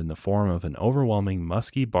sound in the form of an overwhelming,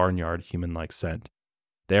 musky, barnyard, human-like scent.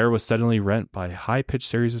 The air was suddenly rent by a high-pitched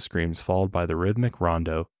series of screams, followed by the rhythmic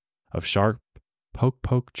rondo of sharp,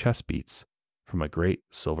 poke-poke chest beats from a great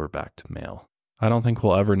silver-backed male." I don't think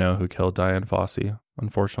we'll ever know who killed Dian Fossey,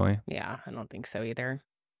 unfortunately. Yeah, I don't think so either.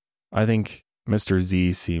 I think Mr.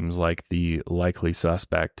 Z seems like the likely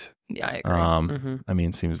suspect. Yeah, I agree. I mean,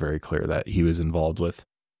 it seems very clear that he was involved with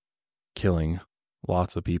killing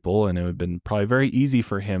lots of people, and it would have been probably very easy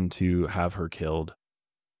for him to have her killed.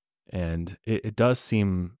 And it does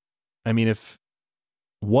seem, I mean, if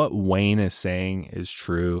what Wayne is saying is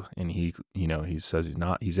true, and he says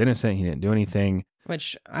he's innocent, he didn't do anything.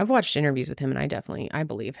 Which I've watched interviews with him, and I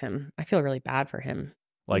believe him. I feel really bad for him.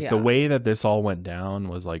 Like the way that this all went down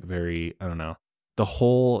was like very, I don't know. The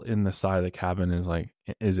hole in the side of the cabin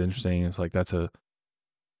is interesting. It's like,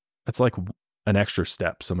 it's like an extra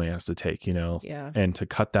step somebody has to take, you know, Yeah. and to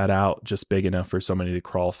cut that out just big enough for somebody to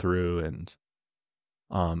crawl through, and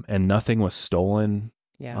nothing was stolen.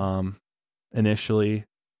 Yeah. Initially,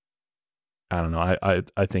 I don't know.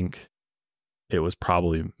 I think it was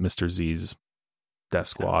probably Mr. Z's death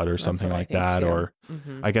squad or That's something what I like think, that. too. Or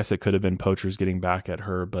I guess it could have been poachers getting back at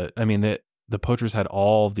her. But I mean, the poachers had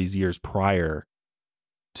all of these years prior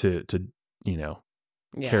to you know,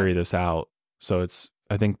 carry this out. So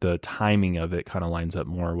I think the timing of it kind of lines up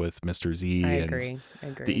more with Mr. Z. I and agree.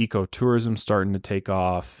 the ecotourism starting to take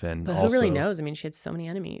off. And But also, who really knows? I mean, she had so many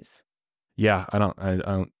enemies. Yeah, I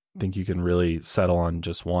don't think you can really settle on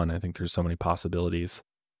just one. I think there's so many possibilities.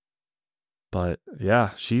 But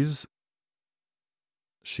yeah, she's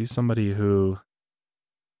somebody who,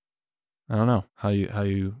 I don't know how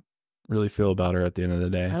you really feel about her at the end of the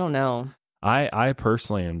day. I don't know. I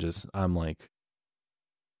personally I'm like,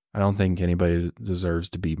 I don't think anybody deserves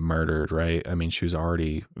to be murdered, right? I mean, she was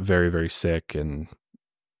already very, very sick and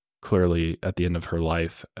clearly at the end of her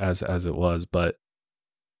life as it was, but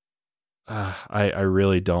I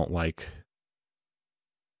really don't like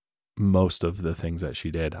most of the things that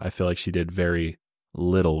she did. I feel like she did very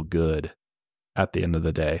little good at the end of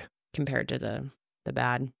the day Compared to the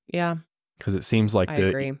bad. Yeah. because it seems like I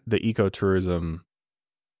agree. the ecotourism,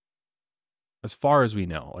 as far as we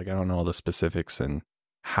know, like I don't know all the specifics and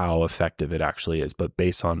how effective it actually is, but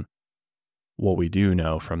based on what we do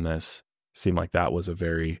know from this, seemed like that was a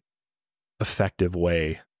very effective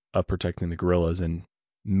way of protecting the gorillas, and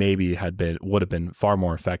maybe would have been far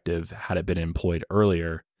more effective had it been employed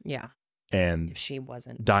earlier. Yeah. And If she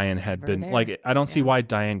wasn't. Diane had ever been there. like, I don't see Yeah. why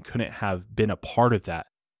Diane couldn't have been a part of that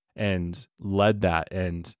and led that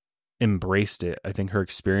and embraced it. I think her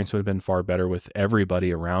experience would have been far better with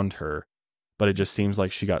everybody around her. But it just seems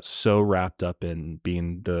like she got so wrapped up in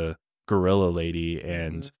being the gorilla lady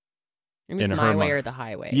and It was in my her way mi- or the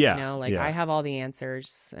highway. Yeah, You know, like yeah. I have all the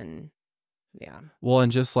answers and yeah. well,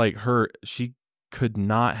 and just like her, she could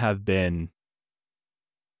not have been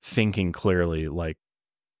thinking clearly like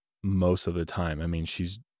most of the time. I mean,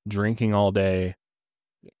 she's drinking all day.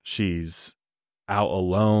 She's out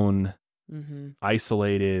alone,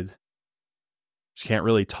 isolated. She can't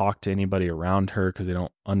really talk to anybody around her because they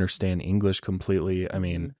don't understand English completely. I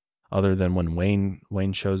mean, other than when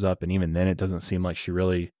Wayne shows up, and even then it doesn't seem like she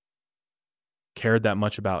really cared that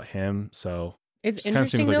much about him. So It's just kinda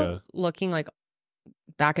seems interesting like though, looking like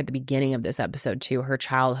back at the beginning of this episode too, her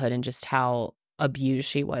childhood and just how abused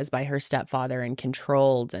she was by her stepfather and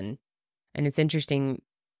controlled, and it's interesting,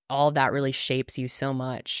 all of that really shapes you so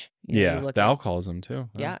much. You know, you yeah, look the at- alcoholism too.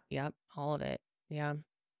 Yeah, all of it. Yeah.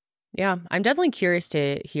 Yeah, I'm definitely curious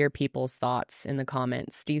to hear people's thoughts in the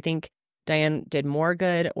comments. Do you think Diane did more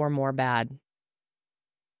good or more bad?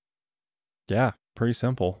 Yeah, pretty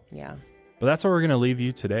simple. Yeah. But that's where we're going to leave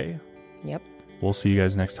you today. Yep. We'll see you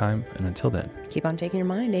guys next time. And until then, Keep on taking your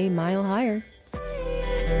mind a mile higher.